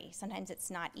story. Sometimes it's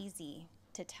not easy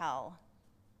to tell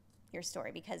your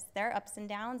story because there are ups and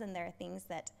downs and there are things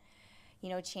that,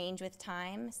 change with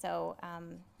time. So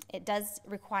it does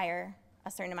require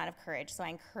a certain amount of courage. So I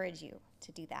encourage you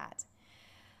to do that.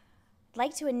 I'd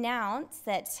like to announce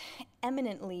that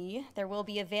eminently there will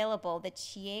be available the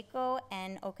Chieko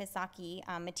and Okazaki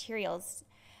materials.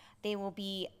 They will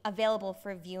be available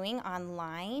for viewing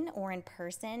online or in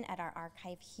person at our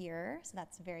archive here. So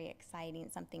that's very exciting,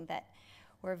 something that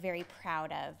we're very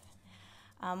proud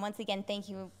of. Once again, thank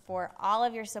you for all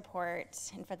of your support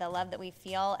and for the love that we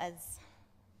feel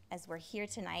as we're here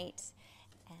tonight.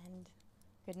 And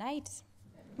good night.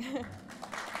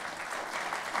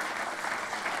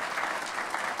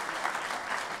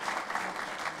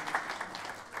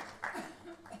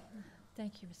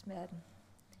 Thank you, Ms. Madden.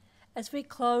 As we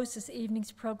close this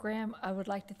evening's program, I would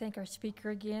like to thank our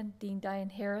speaker again, Dean Dianne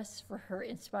Harris, for her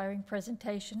inspiring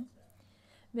presentation,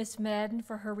 Ms. Madden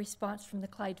for her response from the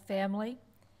Clyde family,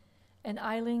 and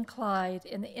Aileen, Clyde,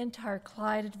 and the entire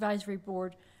Clyde Advisory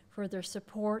Board for their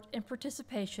support and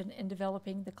participation in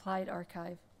developing the Clyde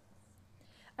Archive.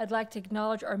 I'd like to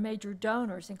acknowledge our major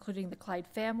donors, including the Clyde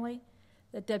family,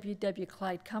 the W.W.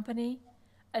 Clyde Company,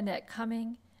 Annette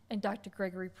Cumming, and Dr.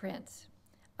 Gregory Prince.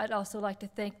 I'd also like to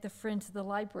thank the Friends of the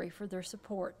Library for their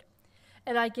support.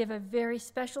 And I give a very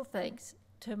special thanks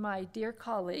to my dear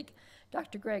colleague,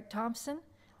 Dr. Greg Thompson,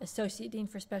 Associate Dean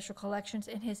for Special Collections,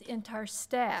 and his entire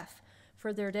staff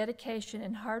for their dedication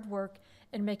and hard work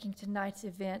in making tonight's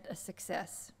event a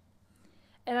success.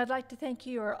 And I'd like to thank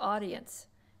you, our audience,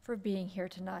 for being here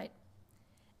tonight.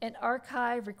 An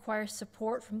archive requires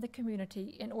support from the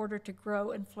community in order to grow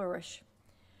and flourish.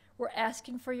 We're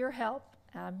asking for your help.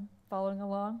 I'm following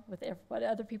along with what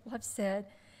other people have said,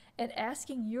 and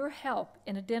asking your help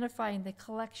in identifying the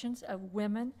collections of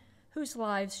women whose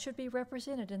lives should be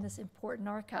represented in this important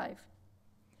archive.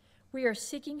 We are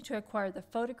seeking to acquire the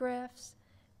photographs,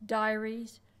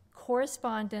 diaries,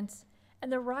 correspondence, and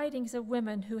the writings of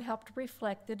women who helped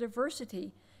reflect the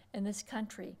diversity in this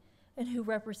country and who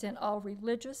represent all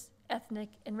religious, ethnic,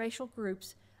 and racial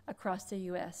groups across the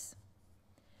U.S.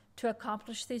 To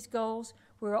accomplish these goals,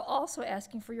 we are also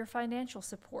asking for your financial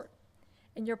support.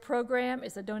 In your program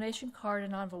is a donation card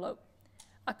and envelope.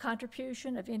 A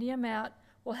contribution of any amount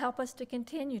will help us to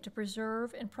continue to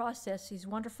preserve and process these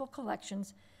wonderful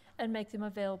collections and make them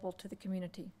available to the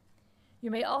community. You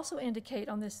may also indicate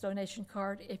on this donation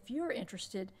card if you're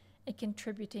interested in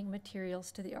contributing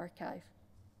materials to the archive.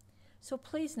 So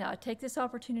please now take this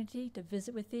opportunity to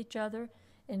visit with each other,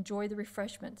 enjoy the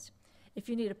refreshments. If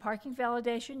you need a parking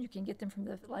validation, you can get them from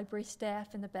the library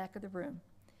staff in the back of the room.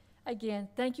 Again,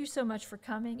 thank you so much for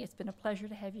coming. It's been a pleasure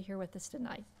to have you here with us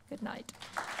tonight. Good night.